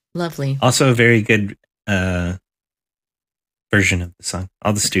 Lovely. Also a very good version of the song.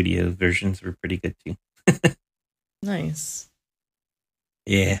 All the studio versions were pretty good too. Nice.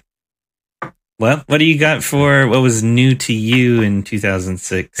 Yeah. Well, what do you got for what was new to you in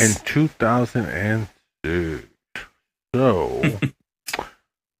 2006? In 2002. So,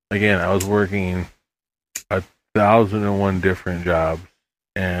 again, I was working 1,001 different jobs,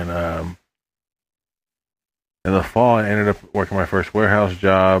 and in the fall, I ended up working my first warehouse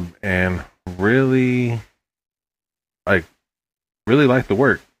job, and really liked the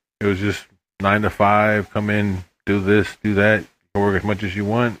work. It was just 9 to 5, come in, do this, do that, you can work as much as you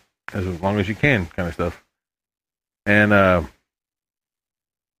want, as long as you can, kind of stuff. And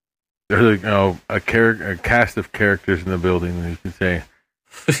there's a cast of characters in the building, you can say.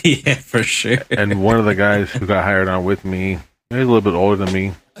 Yeah, for sure. And one of the guys who got hired on with me, he was a little bit older than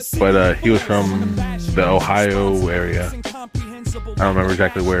me, but he was from the Ohio area. I don't remember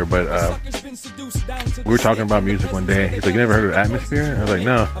exactly where, but we were talking about music one day. He's like, "You never heard of Atmosphere?" I was like,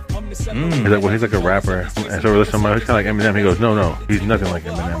 "No." He's like, "Well, he's like a rapper." And so we're listening to him. He's kind of like Eminem. He goes, "No, he's nothing like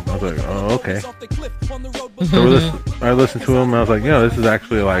Eminem." I was like, "Oh, okay." So I listened to him, and I was like, this is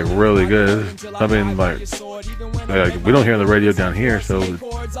actually like really good. It's something like we don't hear on the radio down here, so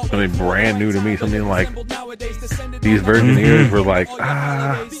it's something brand new to me. Something like these virgin ears were like,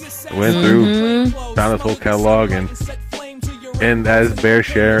 went through, found this whole catalog, and as Bear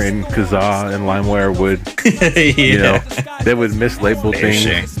Share and Kazaa and LimeWire would, they would mislabel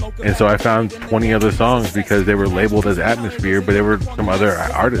things. And so I found 20 other songs because they were labeled as Atmosphere, but they were some other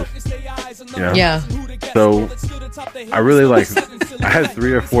artists. Yeah. So I really I had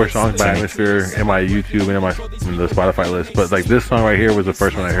 3 or 4 songs by Atmosphere in my YouTube and in the Spotify list, but like this song right here was the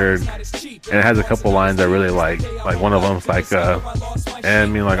first one I heard, and it has a couple lines I really like. Like one of them's like, and I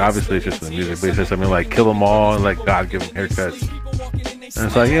mean, like obviously it's just the music, but it says something like "kill them all" and like God give them haircuts. And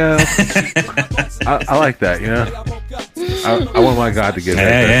it's like, I like that, I want my God to get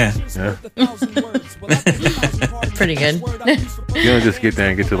haircuts. Pretty good. You don't just get there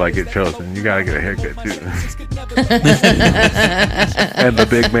and get chosen. You gotta get a haircut too. And the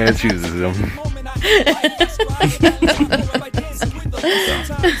big man chooses them.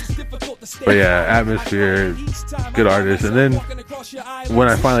 But yeah, Atmosphere, good artist. And then when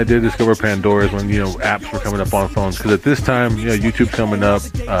I finally did discover Pandora's, when apps were coming up on phones, because at this time YouTube's coming up,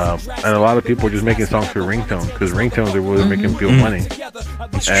 and a lot of people were just making songs for ringtones, because ringtones are really making people money.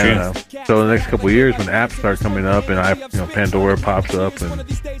 It's And, true. so the next couple of years, when apps start coming up and Pandora pops up and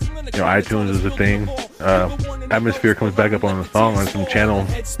iTunes is a thing, Atmosphere comes back up on the song on some channel,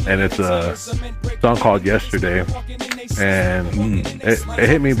 and it's a song called Yesterday, and it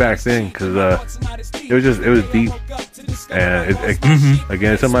hit me back then because it was deep, and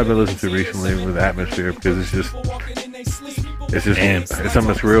again, it's something I've been listening to recently with Atmosphere because it's something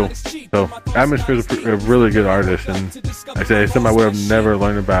that's real. So Atmosphere is a really good artist, and I say it's something I would have never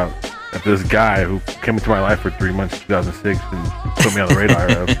learned about if this guy who came into my life for 3 months in 2006 and put me on the radar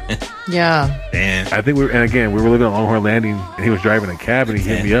of. Yeah. Damn. I think we were living on Longhorn Landing, and he was driving a cab, and he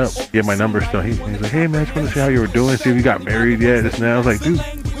hit me up. He had my number still. He's like, "Hey man, I just want to see how you were doing, see if you got married yet." This and that. I was like, "Dude,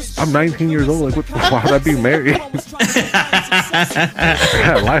 I'm 19 years old. Like, why would I be married? I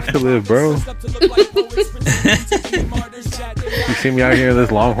got a life to live, bro." You see me out here in this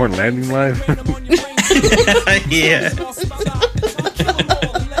Longhorn Landing life? Yeah.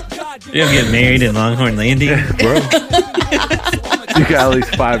 You don't get married in Longhorn Landing, Bro. You got at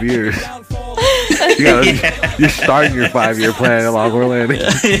least 5 years. You're starting your 5-year plan at Longhorn Landing.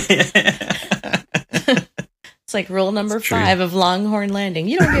 It's like rule number 5 of Longhorn Landing.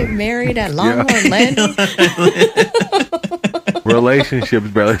 You don't get married at Longhorn Landing. Relationships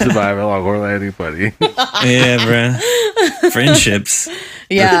barely survive at Longhorn Landing, buddy. Yeah, bro. Friendships.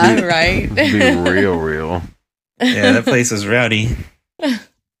 Yeah, right. Be real. Yeah, that place was rowdy.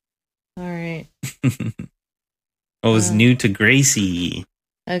 All right. What was new to Gracie?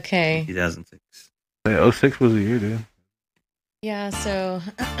 Okay. 2006. Yeah, 06 was the year, dude. Yeah, so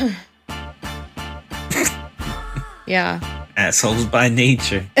yeah. Assholes by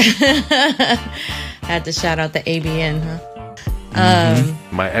nature. Had to shout out the ABN, huh?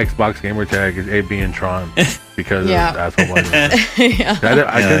 My Xbox gamer tag is ABN Tron because Yeah. of asshole money. Yeah.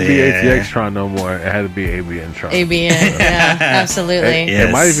 I couldn't be yeah. ATX Tron no more. It had to be ABN Tron. ABN, yeah, absolutely. Yeah.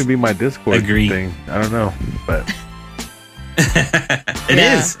 It might even be my Discord Agree. thing. I don't know, but It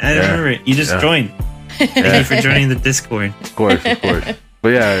Yeah. is. I remember it. You just joined. Thank you for joining the Discord. of course. But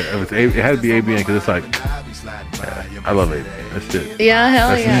yeah, it had to be ABN because it's like, I love ABN. That's it. Yeah, hell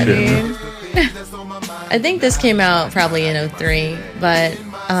That's yeah, the shit, dude. I think this came out probably in 03, but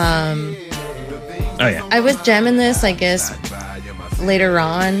Oh yeah. I was jamming this, I guess, later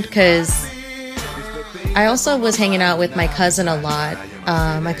on because I also was hanging out with my cousin a lot,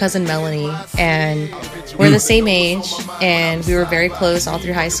 my cousin Melanie, and we're the same age, and we were very close all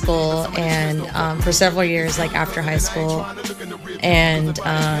through high school and for several years, like after high school, and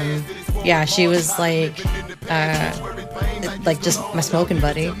yeah, she was like just my smoking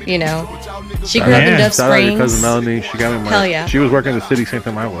buddy, you know. She grew up in Dove Shout out to your cousin Springs. Melanie. She got me my. Hell yeah. She was working in the city same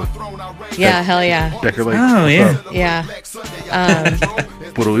time I was. Yeah, hell yeah, Decker Lake. Oh, What's yeah. up? yeah.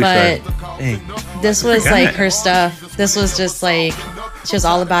 Puro East But Side. Hey. this was Forgot. like her stuff. This was just like she was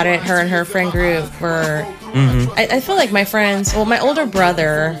all about it. Her and her friend group were. I feel like my friends. Well, my older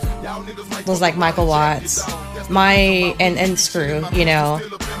brother was like Michael Watts, and Screw, you know,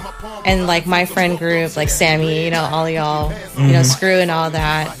 and like my friend group, like Sammy, you know, all y'all, you know, Screw and all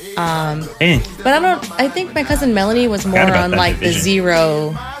that. Hey. But I think my cousin Melanie was more about on that like the division.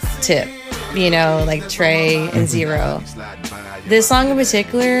 Zero tip, you know, like Trey and Zero. This song in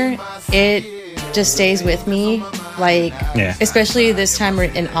particular, it just stays with me, like, Yeah. especially this time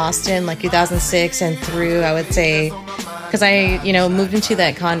in Austin, like 2006 and through, I would say, because I, you know, moved into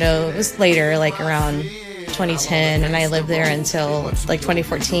that condo. It was later, like around 2010, and I lived there until like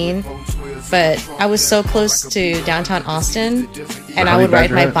 2014. But I was so close to downtown Austin, and I would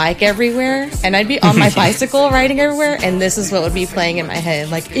ride my bike everywhere, and I'd be on my bicycle riding everywhere, and this is what would be playing in my head,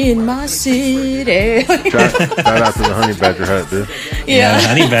 like, in my city. Shout out to the Honey Badger Hut, dude. Yeah, Yeah,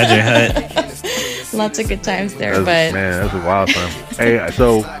 Honey Badger Hut. lots of good times there, Man, but that's a wild time. Hey,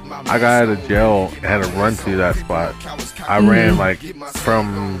 so I got out of jail and had to run to that spot. I ran like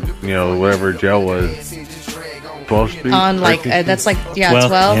from, you know, whatever jail was, 12th Street? on like, 13th that's like, yeah, 12,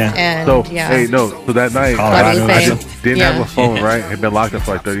 12, yeah. and So, yeah. hey, no, so that night, Colorado. I Guadalupe. didn't Yeah. have a phone, right? Had been locked up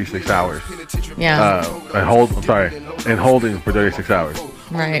for like 36 hours. Yeah, And holding for 36 hours.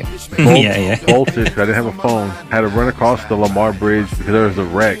 right. Yeah. Bolted, 'cause I didn't have a phone. Had to run across the Lamar Bridge because there was a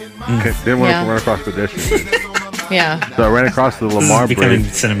wreck. Didn't want Yeah. to run across pedestrian bridge. Yeah, So I ran across the This Lamar is becoming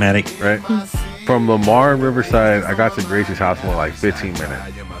Bridge, cinematic. right? From Lamar and Riverside, I got to Gracie's house in like 15 minutes.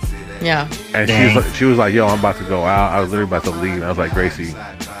 yeah. And Dang. she was like, yo, I'm about to go out. I was literally about to leave. And I was like, Gracie,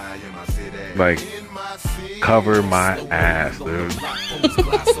 like, cover my ass, dude.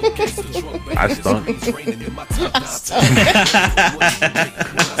 I stunk.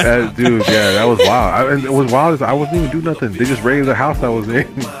 Dude, yeah, that was wild. And it was wild as I wasn't even doing nothing. They just raided the house I was in.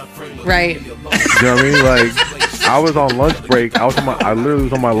 Right. You know what I mean? Like, I I was on lunch break. I literally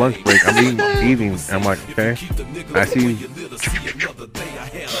was on my lunch break. I'm eating. I'm like, okay. I see.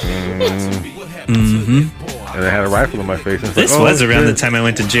 And I had a rifle in my face. And This like, was around the shit. time I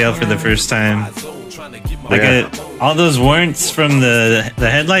went to jail for the first time. Like all those warrants from the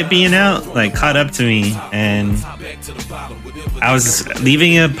headlight being out, like caught up to me, and I was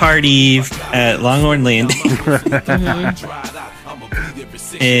leaving a party at Longhorn Landing,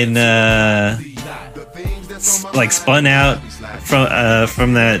 and like spun out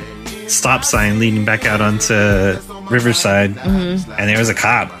from that stop sign leading back out onto Riverside, and there was a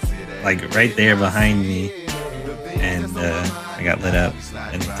cop like right there behind me, and I got lit up,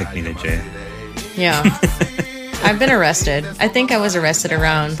 and they took me to jail. Yeah. I've been arrested. I think I was arrested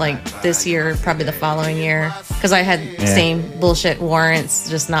around like this year, probably the following year, because I had same bullshit warrants,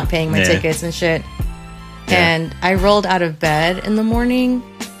 just not paying my tickets and shit. And I rolled out of bed in the morning,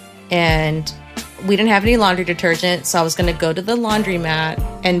 and we didn't have any laundry detergent, so I was going to go to the laundromat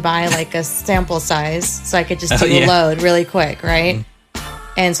and buy like a sample size so I could just do a load really quick, right?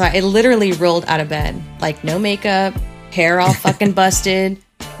 And so I literally rolled out of bed, like no makeup, hair all fucking busted.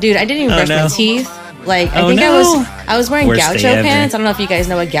 Dude, I didn't even brush my teeth. Like, I think I was wearing Worst gaucho day ever. pants. I don't know if you guys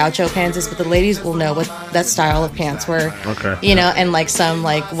know what gaucho pants is, but the ladies will know what that style of pants were. Okay. You know, and like some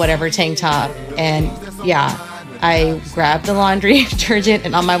like whatever tank top. And yeah, I grabbed the laundry detergent,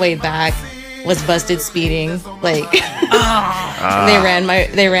 and on my way back was busted speeding. Like they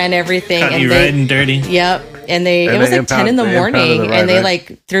ran everything. Caught and you riding dirty. Yep. And it was like 10 in the morning, and they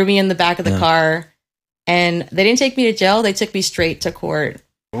like threw me in the back of the car, and they didn't take me to jail. They took me straight to court.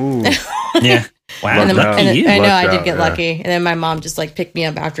 Ooh. Yeah. Wow. And then, Lucky you. I know I Lucked did out, get yeah. lucky, and then my mom just like picked me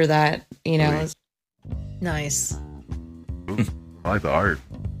up after that. You know, it was nice. I like the art.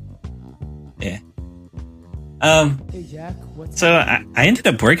 Yeah. So I ended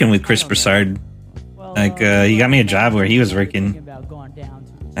up working with Chris Broussard. Like, he got me a job where he was working.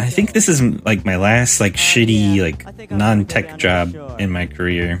 I think this is like my last like shitty like non-tech job in my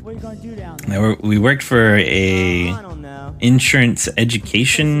career. We worked for a insurance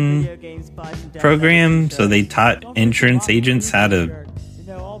education program, so they taught insurance agents how to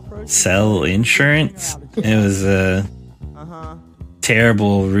sell insurance. It was a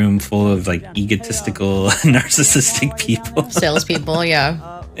terrible room full of like egotistical, narcissistic people. Salespeople,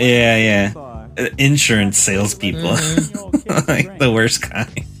 yeah. Yeah. Insurance salespeople, like the worst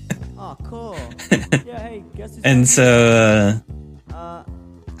kind. And so,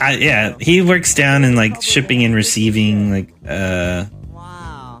 he works down in like shipping and receiving, like,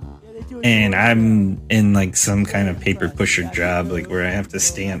 and I'm in like some kind of paper pusher job, like where I have to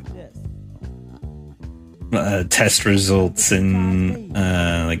stamp test results and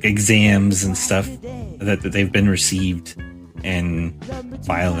like exams and stuff that they've been received and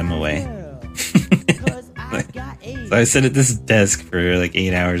file them away. So I sit at this desk for like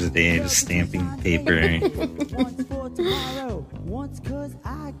 8 hours a day, just stamping paper. And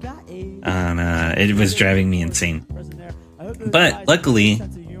it was driving me insane. But luckily,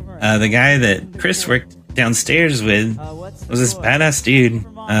 the guy that Chris worked downstairs with was this badass dude,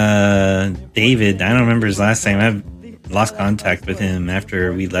 David. I don't remember his last name. I've lost contact with him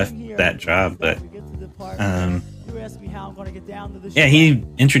after we left that job, but he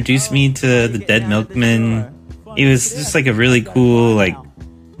introduced me to the Dead Milkmen. He was just like a really cool, like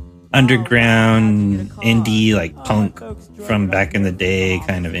underground indie, like punk from back in the day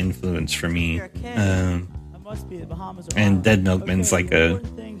kind of influence for me. And Dead Milkman's like a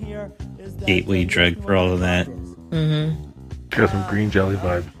gateway drug for all of that. Mm-hmm. Got some green jelly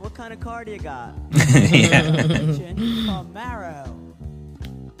vibes. What kind of car do you got?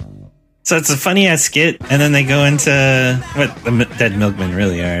 So it's a funny ass skit, and then they go into what the Dead Milkmen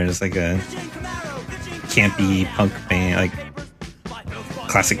really are. It's like a campy punk band, like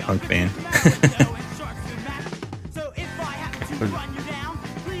classic punk band.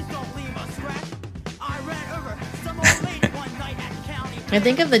 I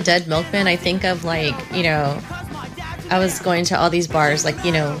think of the Dead Milkmen. I think of like, you know, I was going to all these bars, like,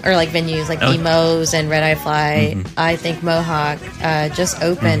 you know, or like venues like Emos and Red Eye Fly. Mm-hmm. I think Mohawk just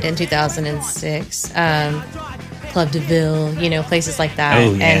opened in 2006. Club DeVille, you know, places like that.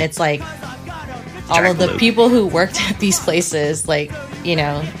 Oh, yeah. And it's like all of the people who worked at these places, like, you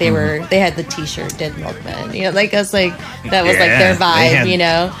know, they had the t-shirt Dead Milkmen. You know, like us, like that was like their vibe, you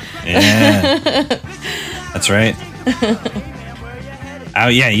know. Yeah. That's right. Oh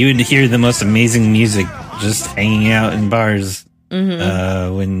yeah, you would hear the most amazing music just hanging out in bars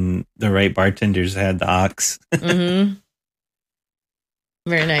when the right bartenders had the aux.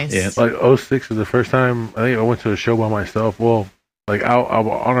 Very nice. Yeah. Like 06 was the first time I think I went to a show by myself. Well, like out on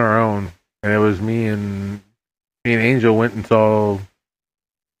our own, and it was me and me and Angel went and saw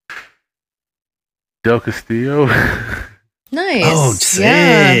Del Castillo Nice. Oh,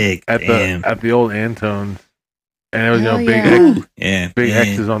 Yeah. sick. Damn. at the old Antones, and it was Hell big yeah. Yeah. big man.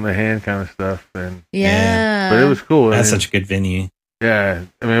 X's on the hand kind of stuff, and Yeah. but it was cool. That's I mean, such a good venue. yeah.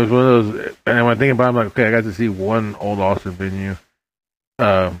 I mean, it was one of those. And when I think about it, I'm like, okay, I got to see one old Austin venue.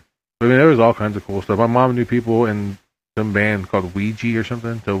 I mean, there was all kinds of cool stuff. My mom knew people in some band called Ouija or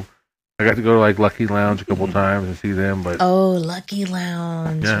something, so I got to go to like Lucky Lounge a couple times and see them. But Oh, Lucky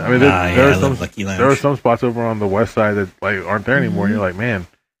Lounge. yeah, I mean, I there are some love Lucky Lounge. there are some spots over on the west side that like aren't there anymore. Mhm. You're like, man,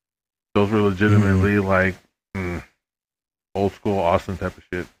 those were legitimately like old school Austin type of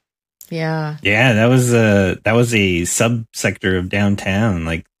shit. Yeah. Yeah, that was a subsector of downtown,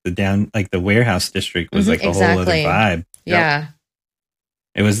 like the warehouse district was Mhm, like a whole other exactly. vibe. Yeah.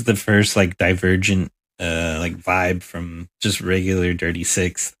 It was the first like divergent like vibe from just regular Dirty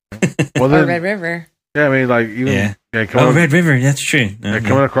Six. Well, Or then, Red River. yeah, I mean, like even Yeah. coming, Oh, Red River, that's true.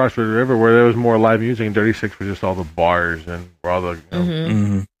 coming across the river where there was more live music, and 36 was just all the bars and where all the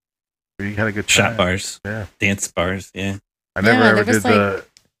Mhm. you had a good Shot time. bars, Yeah, dance bars. Yeah. I never Yeah, ever there did was,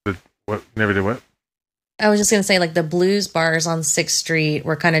 the what? Never did what? I was just going to say, like, the blues bars on 6th Street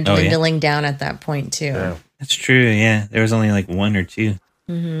were kind of Oh, yeah. dwindling down at that point, too. Yeah, That's true. Yeah, there was only like one or two.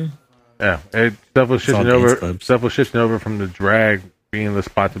 Mm-hmm. yeah. Stuff was It's all shifting dance over. clubs. Stuff was shifting over from the drag being the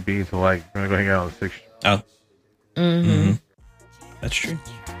spot to be to like I'm gonna go hang out on 6th. Oh, Mm-hmm. that's true.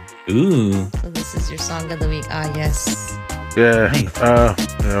 Ooh, So this is your song of the week. Ah, yes. Yeah, Nice.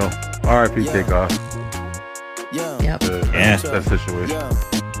 you know, R.I.P. Takeoff. Yep. Yeah. That situation.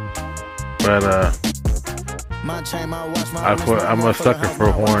 But I'm a sucker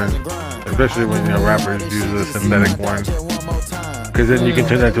for horns, especially when rappers use a synthetic horn, because then you can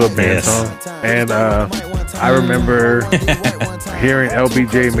turn that into a band Yes. song. And I remember hearing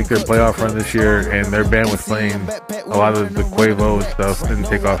LBJ make their playoff run this year, and their band was playing a lot of the Quavo and stuff and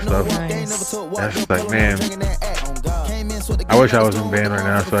Takeoff stuff. Nice. And it's just like, man, I wish I was in band right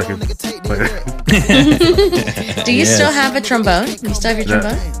now so I could play that. Do you Yes. still have a trombone? You still have your Yeah.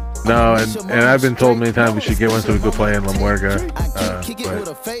 trombone? No, and I've been told many times we should get one so we go play in La Muerga.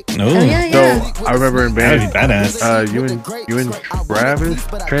 no. Oh, yeah, yeah. So I remember in That'd be band, badass. you and Travis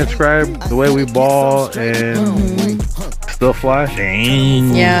transcribed The Way We Ball and Still Fly.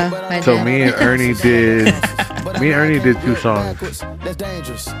 Dang. Yeah, I So did. me and Ernie did 2 songs.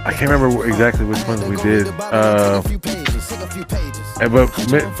 I can't remember exactly which ones we did. But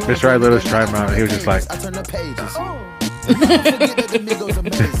Mr. I let us try him out, and he was just like,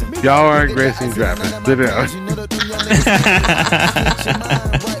 y'all aren't Gracie Travis. Sit down.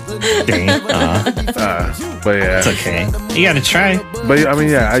 Dang. But yeah. It's okay. You gotta try. But I mean,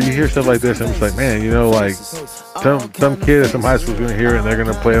 yeah, you hear stuff like this, and I'm just like, man, you know, like some kid at some high school's gonna hear it, and they're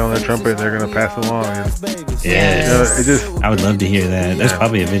gonna play it on their trumpet, and they're gonna pass it along. And, Yes. you know, it just, I would love to hear that. There's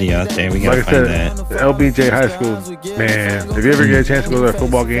probably a video out there. We gotta like I find said, that. the LBJ High School, man. If you ever get a chance to go to a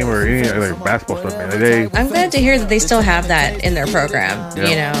football game or any like basketball stuff, man, I'm glad to hear that they still have that in their program, Yeah.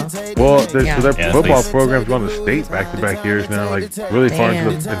 you know? well, so their Yeah, football please. program's gone to state back-to-back years now, like really far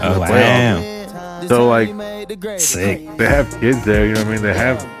into the Oh, playoffs. wow. So like Sick. they have kids there, you know what I mean? They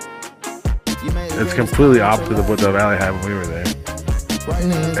have. It's completely opposite of what the Valley had when we were there,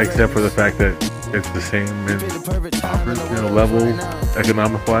 except for the fact that it's the same in level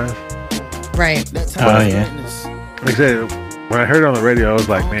economic wise. Right. Oh, yeah. Like I said, when I heard it on the radio, I was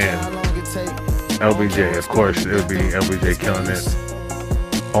like, man, LBJ. Of course, it would be LBJ killing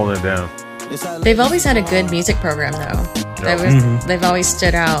it, holding it down. They've always had a good music program, though. They've always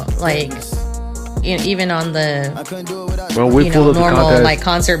stood out, like, you know, even on the Well, we pulled up the normal contest. like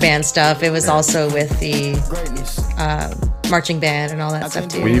concert band stuff. It was also with the marching band and all that stuff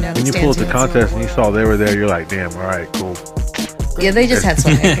too. when you the pull up the stand-ins. contest and you saw they were there, you're like, damn, all right, cool. Yeah, they just had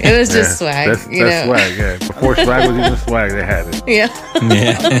swag. It was just swag. That's you know? swag. Yeah, before swag was even swag, they had it. Yeah.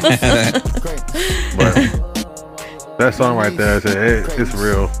 Yeah. But that song right there, it's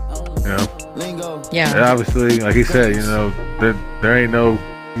real. You know, Yeah. and obviously, like he said, you know, there ain't no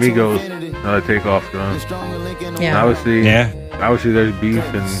Migos Takeoff gun. Yeah. Obviously, Yeah. obviously there's beef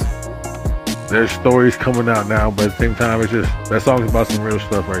and there's stories coming out now, but at the same time, it's just that song's about some real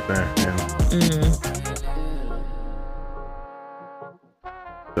stuff right there. You know?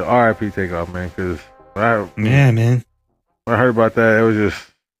 The R.I.P. Takeoff, man, because Yeah, man. when I heard about that, it was just,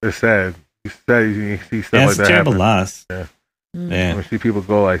 it's sad. It's sad you see stuff Yeah, like it's a that terrible happen. loss. Yeah. Yeah. When you see people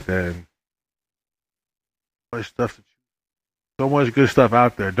go like that. And so much good stuff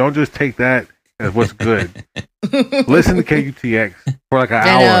out there. Don't just take that as what's good. Listen to KUTX for like an I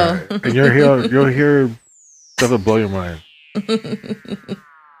hour, know. and you'll hear stuff that blow your mind.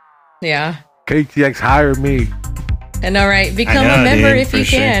 Yeah. KTX hired me. I know, right? Become know, a member dude, if you for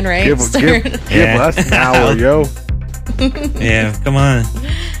sure. can, right? Give us an hour, yo. Yeah, come on.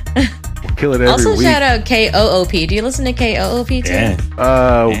 We'll kill it every Also, week. shout out KOOP. Do you listen to KOOP too? Yeah.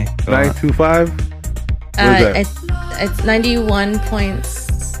 Uh, Yeah, go on. 925. What is It's 91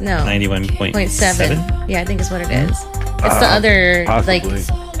 points. No, 91.7. Yeah, I think is what it is. It's the other possibly.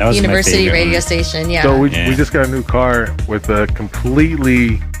 That was my university favorite radio one. station. Yeah. So we Yeah. just got a new car with a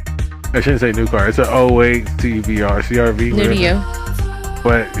completely. I shouldn't say new car. It's an 08 CRV. New to you.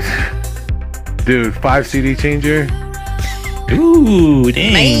 But dude, 5 CD changer. Ooh,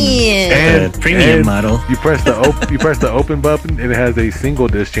 dang. Man. The premium model. You press the open button, and it has a single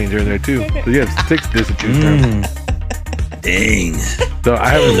disc changer in there too. So you have 6 discs to choose from. Dang. So I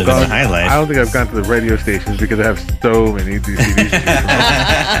haven't Living gone. the high life. I don't think I've gone to the radio stations because I have so many of these CDs. to choose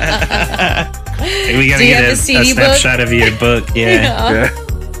from. We gotta Do you get have a a CD book? snapshot of your book. Yeah. Yeah.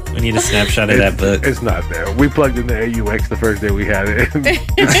 We need a snapshot of that book. It's not there. We plugged in the AUX the first day we had it.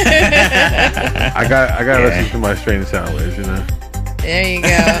 I got to listen to my Strange Sound waves, you know. There you go.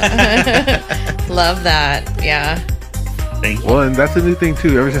 Love that. Yeah. Thank you. Well, and that's a new thing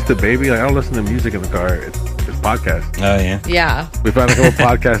too. Ever since the baby, like I don't listen to music in the car. It's podcasts. Oh, yeah. Yeah. We found a couple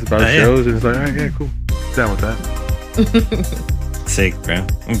podcasts about Oh, yeah. shows, and it's like, all right, yeah, cool. Down with that. Sick, bro.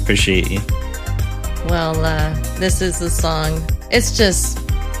 I appreciate you. Well, this is the song. It's just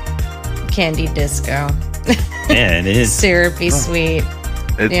candy disco. Yeah, it is. Syrupy sweet.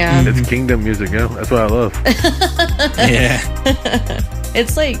 It's kingdom music, yo. That's what I love. Yeah.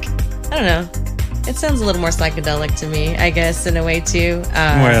 It's like, I don't know. It sounds a little more psychedelic to me, I guess, in a way too.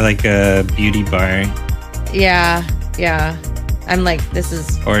 More like a beauty bar Yeah. I'm like, this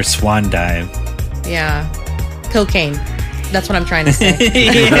is, or a swan dive. yeah. Cocaine. That's what I'm trying to say.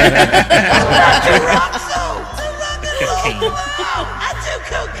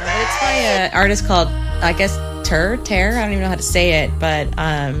 It's by an artist called, I guess, Ter. I don't even know how to say it, but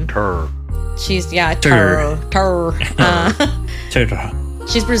Tur. she's Ter. Ter. Turtle.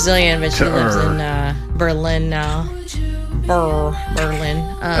 She's Brazilian, but she Ter. lives in Berlin now. Berlin.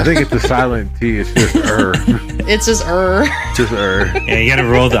 I think it's the silent T. It's just It's just Just Yeah, you gotta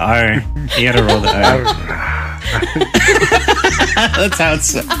roll the R. You gotta roll the R.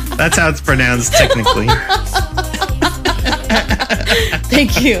 That's how it's pronounced technically.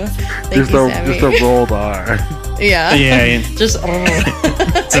 Thank you. Thank you, Sammy. just a rolled R. Yeah. Yeah, Just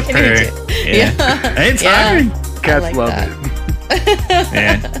it's a I can purr. do it. Yeah. It's Yeah. hard. Cats like love that. it.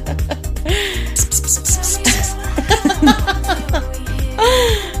 Yeah.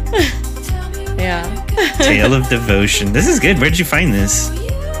 Yeah. Tale of Devotion. This is good. Where'd you find this?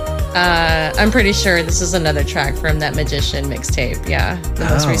 I'm pretty sure this is another track from that Magician mixtape. Yeah. The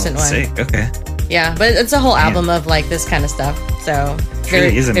most recent one. Sick. Okay. Yeah. But it's a whole album of like this kind of stuff. So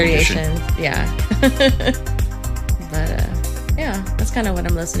Really is a variations. Yeah. But yeah, that's kind of what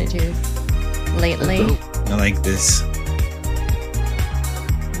I'm listening to lately. That's I like this.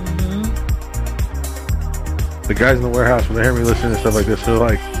 The guys in the warehouse, when they hear me listening to stuff like this, they're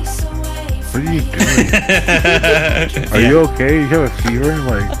like, what are you doing? Are you okay? You have a fever? I'm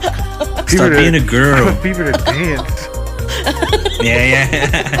like, Stop being a girl. I have a fever to dance. Yeah.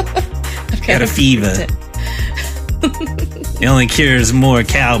 Got a fever. The only cure is more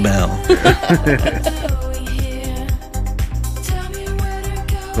cowbell.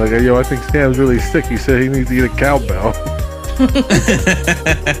 Like, yo, I think Sam's really sick. He said he needs to eat a cowbell.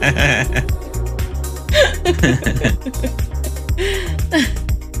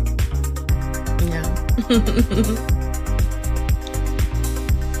 Yeah.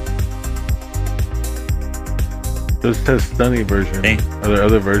 This says Stunny version. Hey. Are there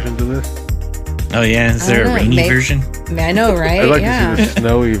other versions of this? Oh yeah, is I there don't a know, rainy maybe- version? I know, right? I'd like Yeah. to see the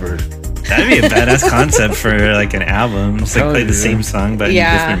snowy version. That'd be a badass concept for like an album. Just like telling play the you. same song but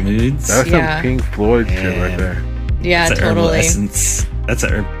Yeah. in different moods. That's Yeah. some Pink Floyd shit right there. Yeah, That's a herbal totally. essence. That's a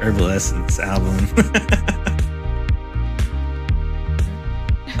herbal essence album.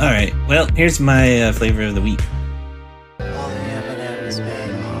 All right. Well, here's my flavor of the week.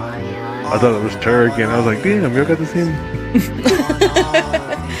 I thought it was Tur again. I was like, damn, you got the same.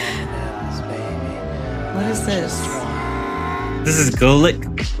 What is this? This is Golic.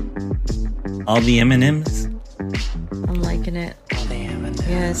 All the M&Ms. I'm liking it.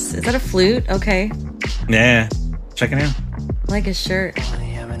 Yes. Is that a flute? Okay. Yeah. Check it out. I like his shirt.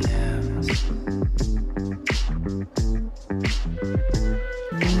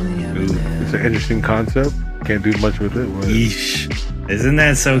 It's an interesting concept. Can't do much with it. Yeesh. Isn't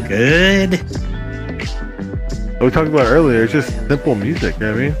that so good? What we talked about earlier, it's just simple music, you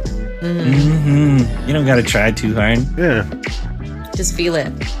know what I mean? Mm-hmm. You don't gotta try too hard. Yeah. Just feel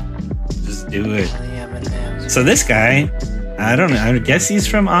it. Just do it. So this guy, I don't know. I guess he's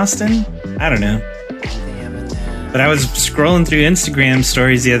from Austin. I don't know. But I was scrolling through Instagram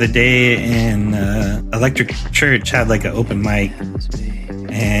stories the other day, and Electric Church had like an open mic.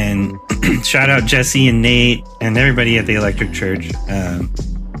 And shout out Jesse and Nate and everybody at the Electric Church.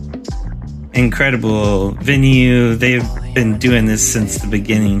 Incredible venue. They've been doing this since the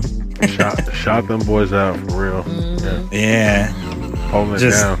beginning. Shout them boys out for real. Yeah. Holding it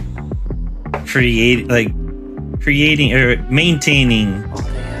Just down. Creating or maintaining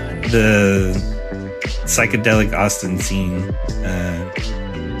the psychedelic Austin scene.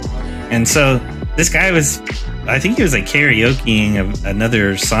 And so this guy I think he was like karaokeing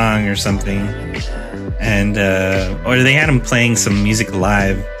another song or something. And, or they had him playing some music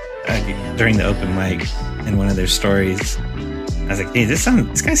live during the open mic in one of their stories. I was like, hey, this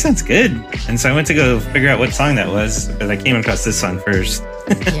guy sounds good. And so I went to go figure out what song that was, but I came across this song first.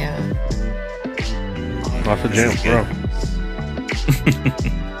 Yeah. Off the jam, bro.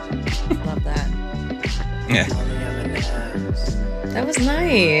 Love that. Yeah. That was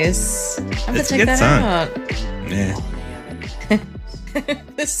nice. I'm gonna It's a check good that song. out. Yeah.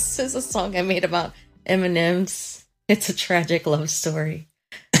 This is a song I made about M&M's. It's a tragic love story.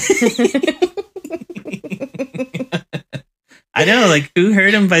 I know, like, who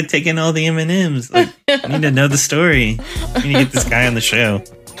hurt him by taking all the M&Ms? Like, I need to know the story. We need to get this guy on the show.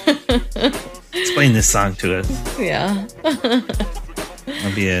 Explain this song to us. Yeah.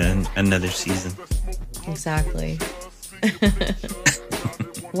 It'll be another season. Exactly.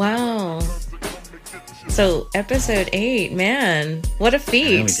 Wow. So, episode 8, man. What a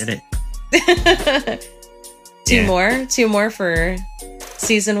feat. Yeah, we did it. Two more for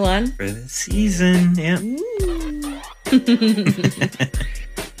season 1. For this season, yeah.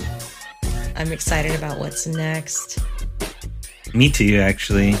 I'm excited about what's next. Me too,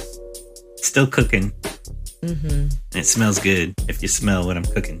 actually. Still cooking. Mm-hmm. It smells good if you smell what I'm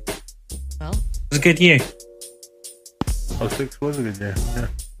cooking. Well, It was a good year. 06 was a good year. Yeah.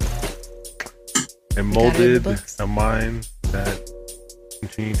 It got it in the molded books. a mind that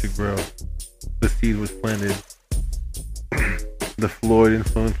continued to grow. The seed was planted. The Floyd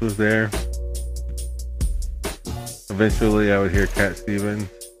influence was there. Eventually, I would hear Cat Stevens.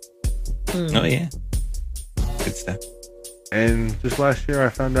 Oh, yeah. Good stuff. And just last year, I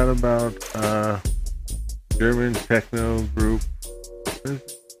found out about German techno group.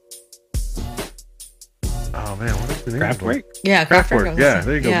 Oh man, what is the name? Kraftwerk? yeah, Kraftwerk. Yeah,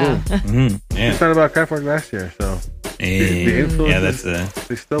 there you go. Yeah. Boom. Mm-hmm. I Yeah. found out about Kraftwerk last year, so Hey. the influences, Yeah, that's the.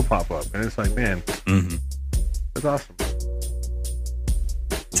 they still pop up, and it's like, man, Mm-hmm. that's awesome.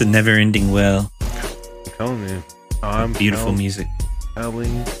 It's a never-ending well. I'm telling you, I'm Beautiful music.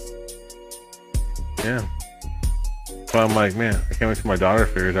 telling. Yeah. So I'm like, man, I can't wait till my daughter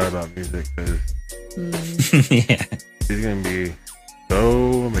figures out about music because Yeah. she's gonna be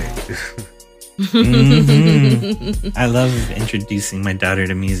so amazed. Mhm. I love introducing my daughter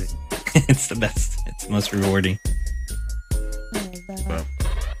to music. It's the best. It's the most rewarding. So,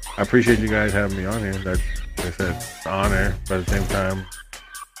 I appreciate you guys having me on here. That's, like I said, an honor, but at the same time,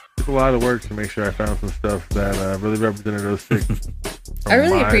 it took a lot of work to make sure I found some stuff that really represented those six. I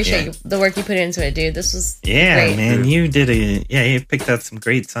really my- appreciate the work you put into it, dude. This was Yeah, great. man, you did you picked out some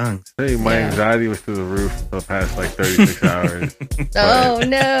great songs. Hey, my Yeah. anxiety was through the roof for the past like 36 hours. Oh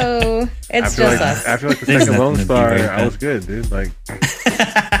no, it's After like, just us. after like the There's second Lone nothing to be Star, worried I about. was good, dude. Like,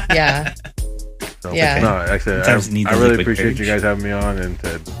 Yeah, so, Yeah. No, like I said, Sometimes you need I the really liquid appreciate courage. you guys having me on and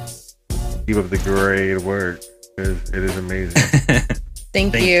to keep up the great work because it is amazing.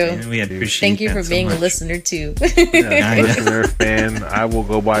 thank Thanks, you. man. We appreciate Thank you that for so being a much. listener too. Yeah, I know. listener, fan, I will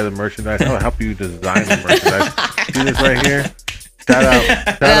go buy the merchandise. I'll help you design the merchandise. See this right here? Shout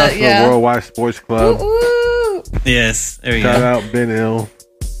out to yeah. the Worldwide Sports Club. Ooh, Yes, there we Shout go. out Ben Ill.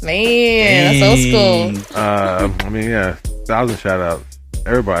 man, that's old school. I mean, yeah, 1,000 shout outs.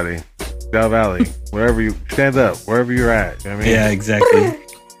 Everybody. Del Valley. Wherever you stand up, wherever you're at. You know what I mean? Yeah, exactly.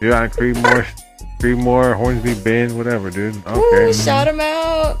 You're on Creedmoor, Hornsby, Bend, whatever, dude. I don't Ooh, care. shout them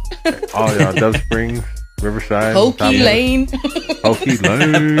out. All y'all, Dove Springs, Riverside, Hokey Southwest. Lane. Hokey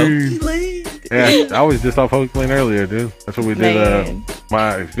Lane. Yeah, I was just off Hokey Lane earlier, dude. That's what we did.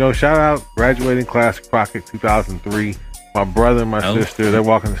 Man. Shout out graduating class Crockett 2003. My brother and my Oh. sister, they're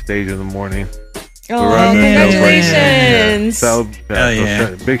walking the stage in the morning. Oh, We're out there congratulations. So,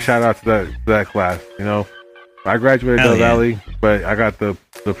 yeah. big shout out to that class. You know, I graduated Hell Del yeah. Valley, but I got the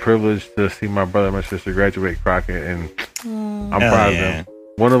privilege to see my brother and my sister graduate Crockett, and I'm Hell proud yeah. of them.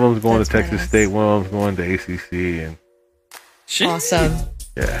 One of them's going That's to Texas badass. State, one of them's going to ACC, and Shit. Awesome.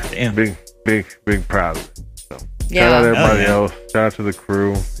 yeah, Damn. big proud of it. So, Shout out to everybody yeah. else. Shout out to the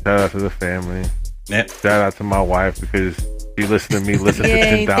crew. Shout out to the family. Yep. Shout out to my wife because she listened to me listen to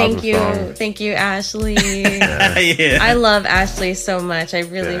Yay, 10,000 songs. thank you, Ashley. Yeah. I love Ashley so much. I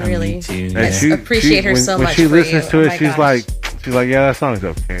really, Yeah, really me too. I Yeah. appreciate her so when much. she for listens you. to Oh it, my she's gosh. like, yeah, that song's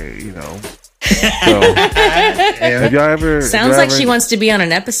okay, you know. So, if y'all ever Sounds like she wants to be on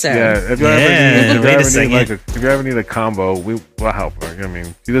an episode. Yeah, if you Yeah, ever wait a need second. if you ever need a combo, we'll help her. I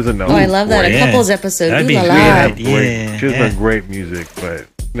mean, she doesn't know. Oh, I love that. A Yeah. couples episode. That'd Ooh be la She la. doesn't great. have great. Yeah, She doesn't yeah. have great music, but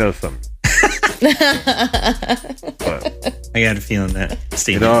you know something. But I got a feeling that you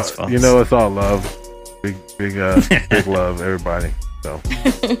statement know, is false. it's all love, big love, everybody. So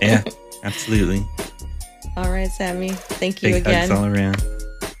Yeah, absolutely. All right, Sammy. Thank you Big hugs again. all around.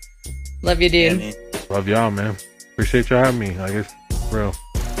 Love you, Yeah, dude. man. love y'all, man. Appreciate y'all having me. I guess real.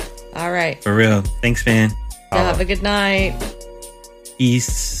 All right. For real. Thanks, man. Y'all have a good night.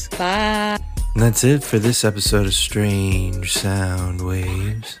 Peace. Bye. And that's it for this episode of Strange Sound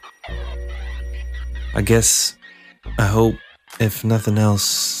Waves. I hope, if nothing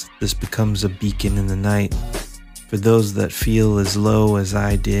else, this becomes a beacon in the night for those that feel as low as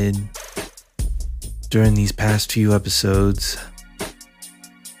I did during these past few episodes.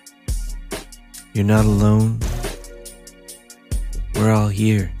 You're not alone. We're all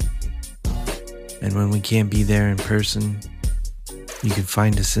here. And when we can't be there in person, you can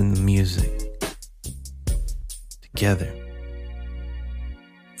find us in the music. Together.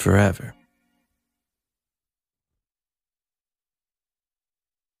 Forever.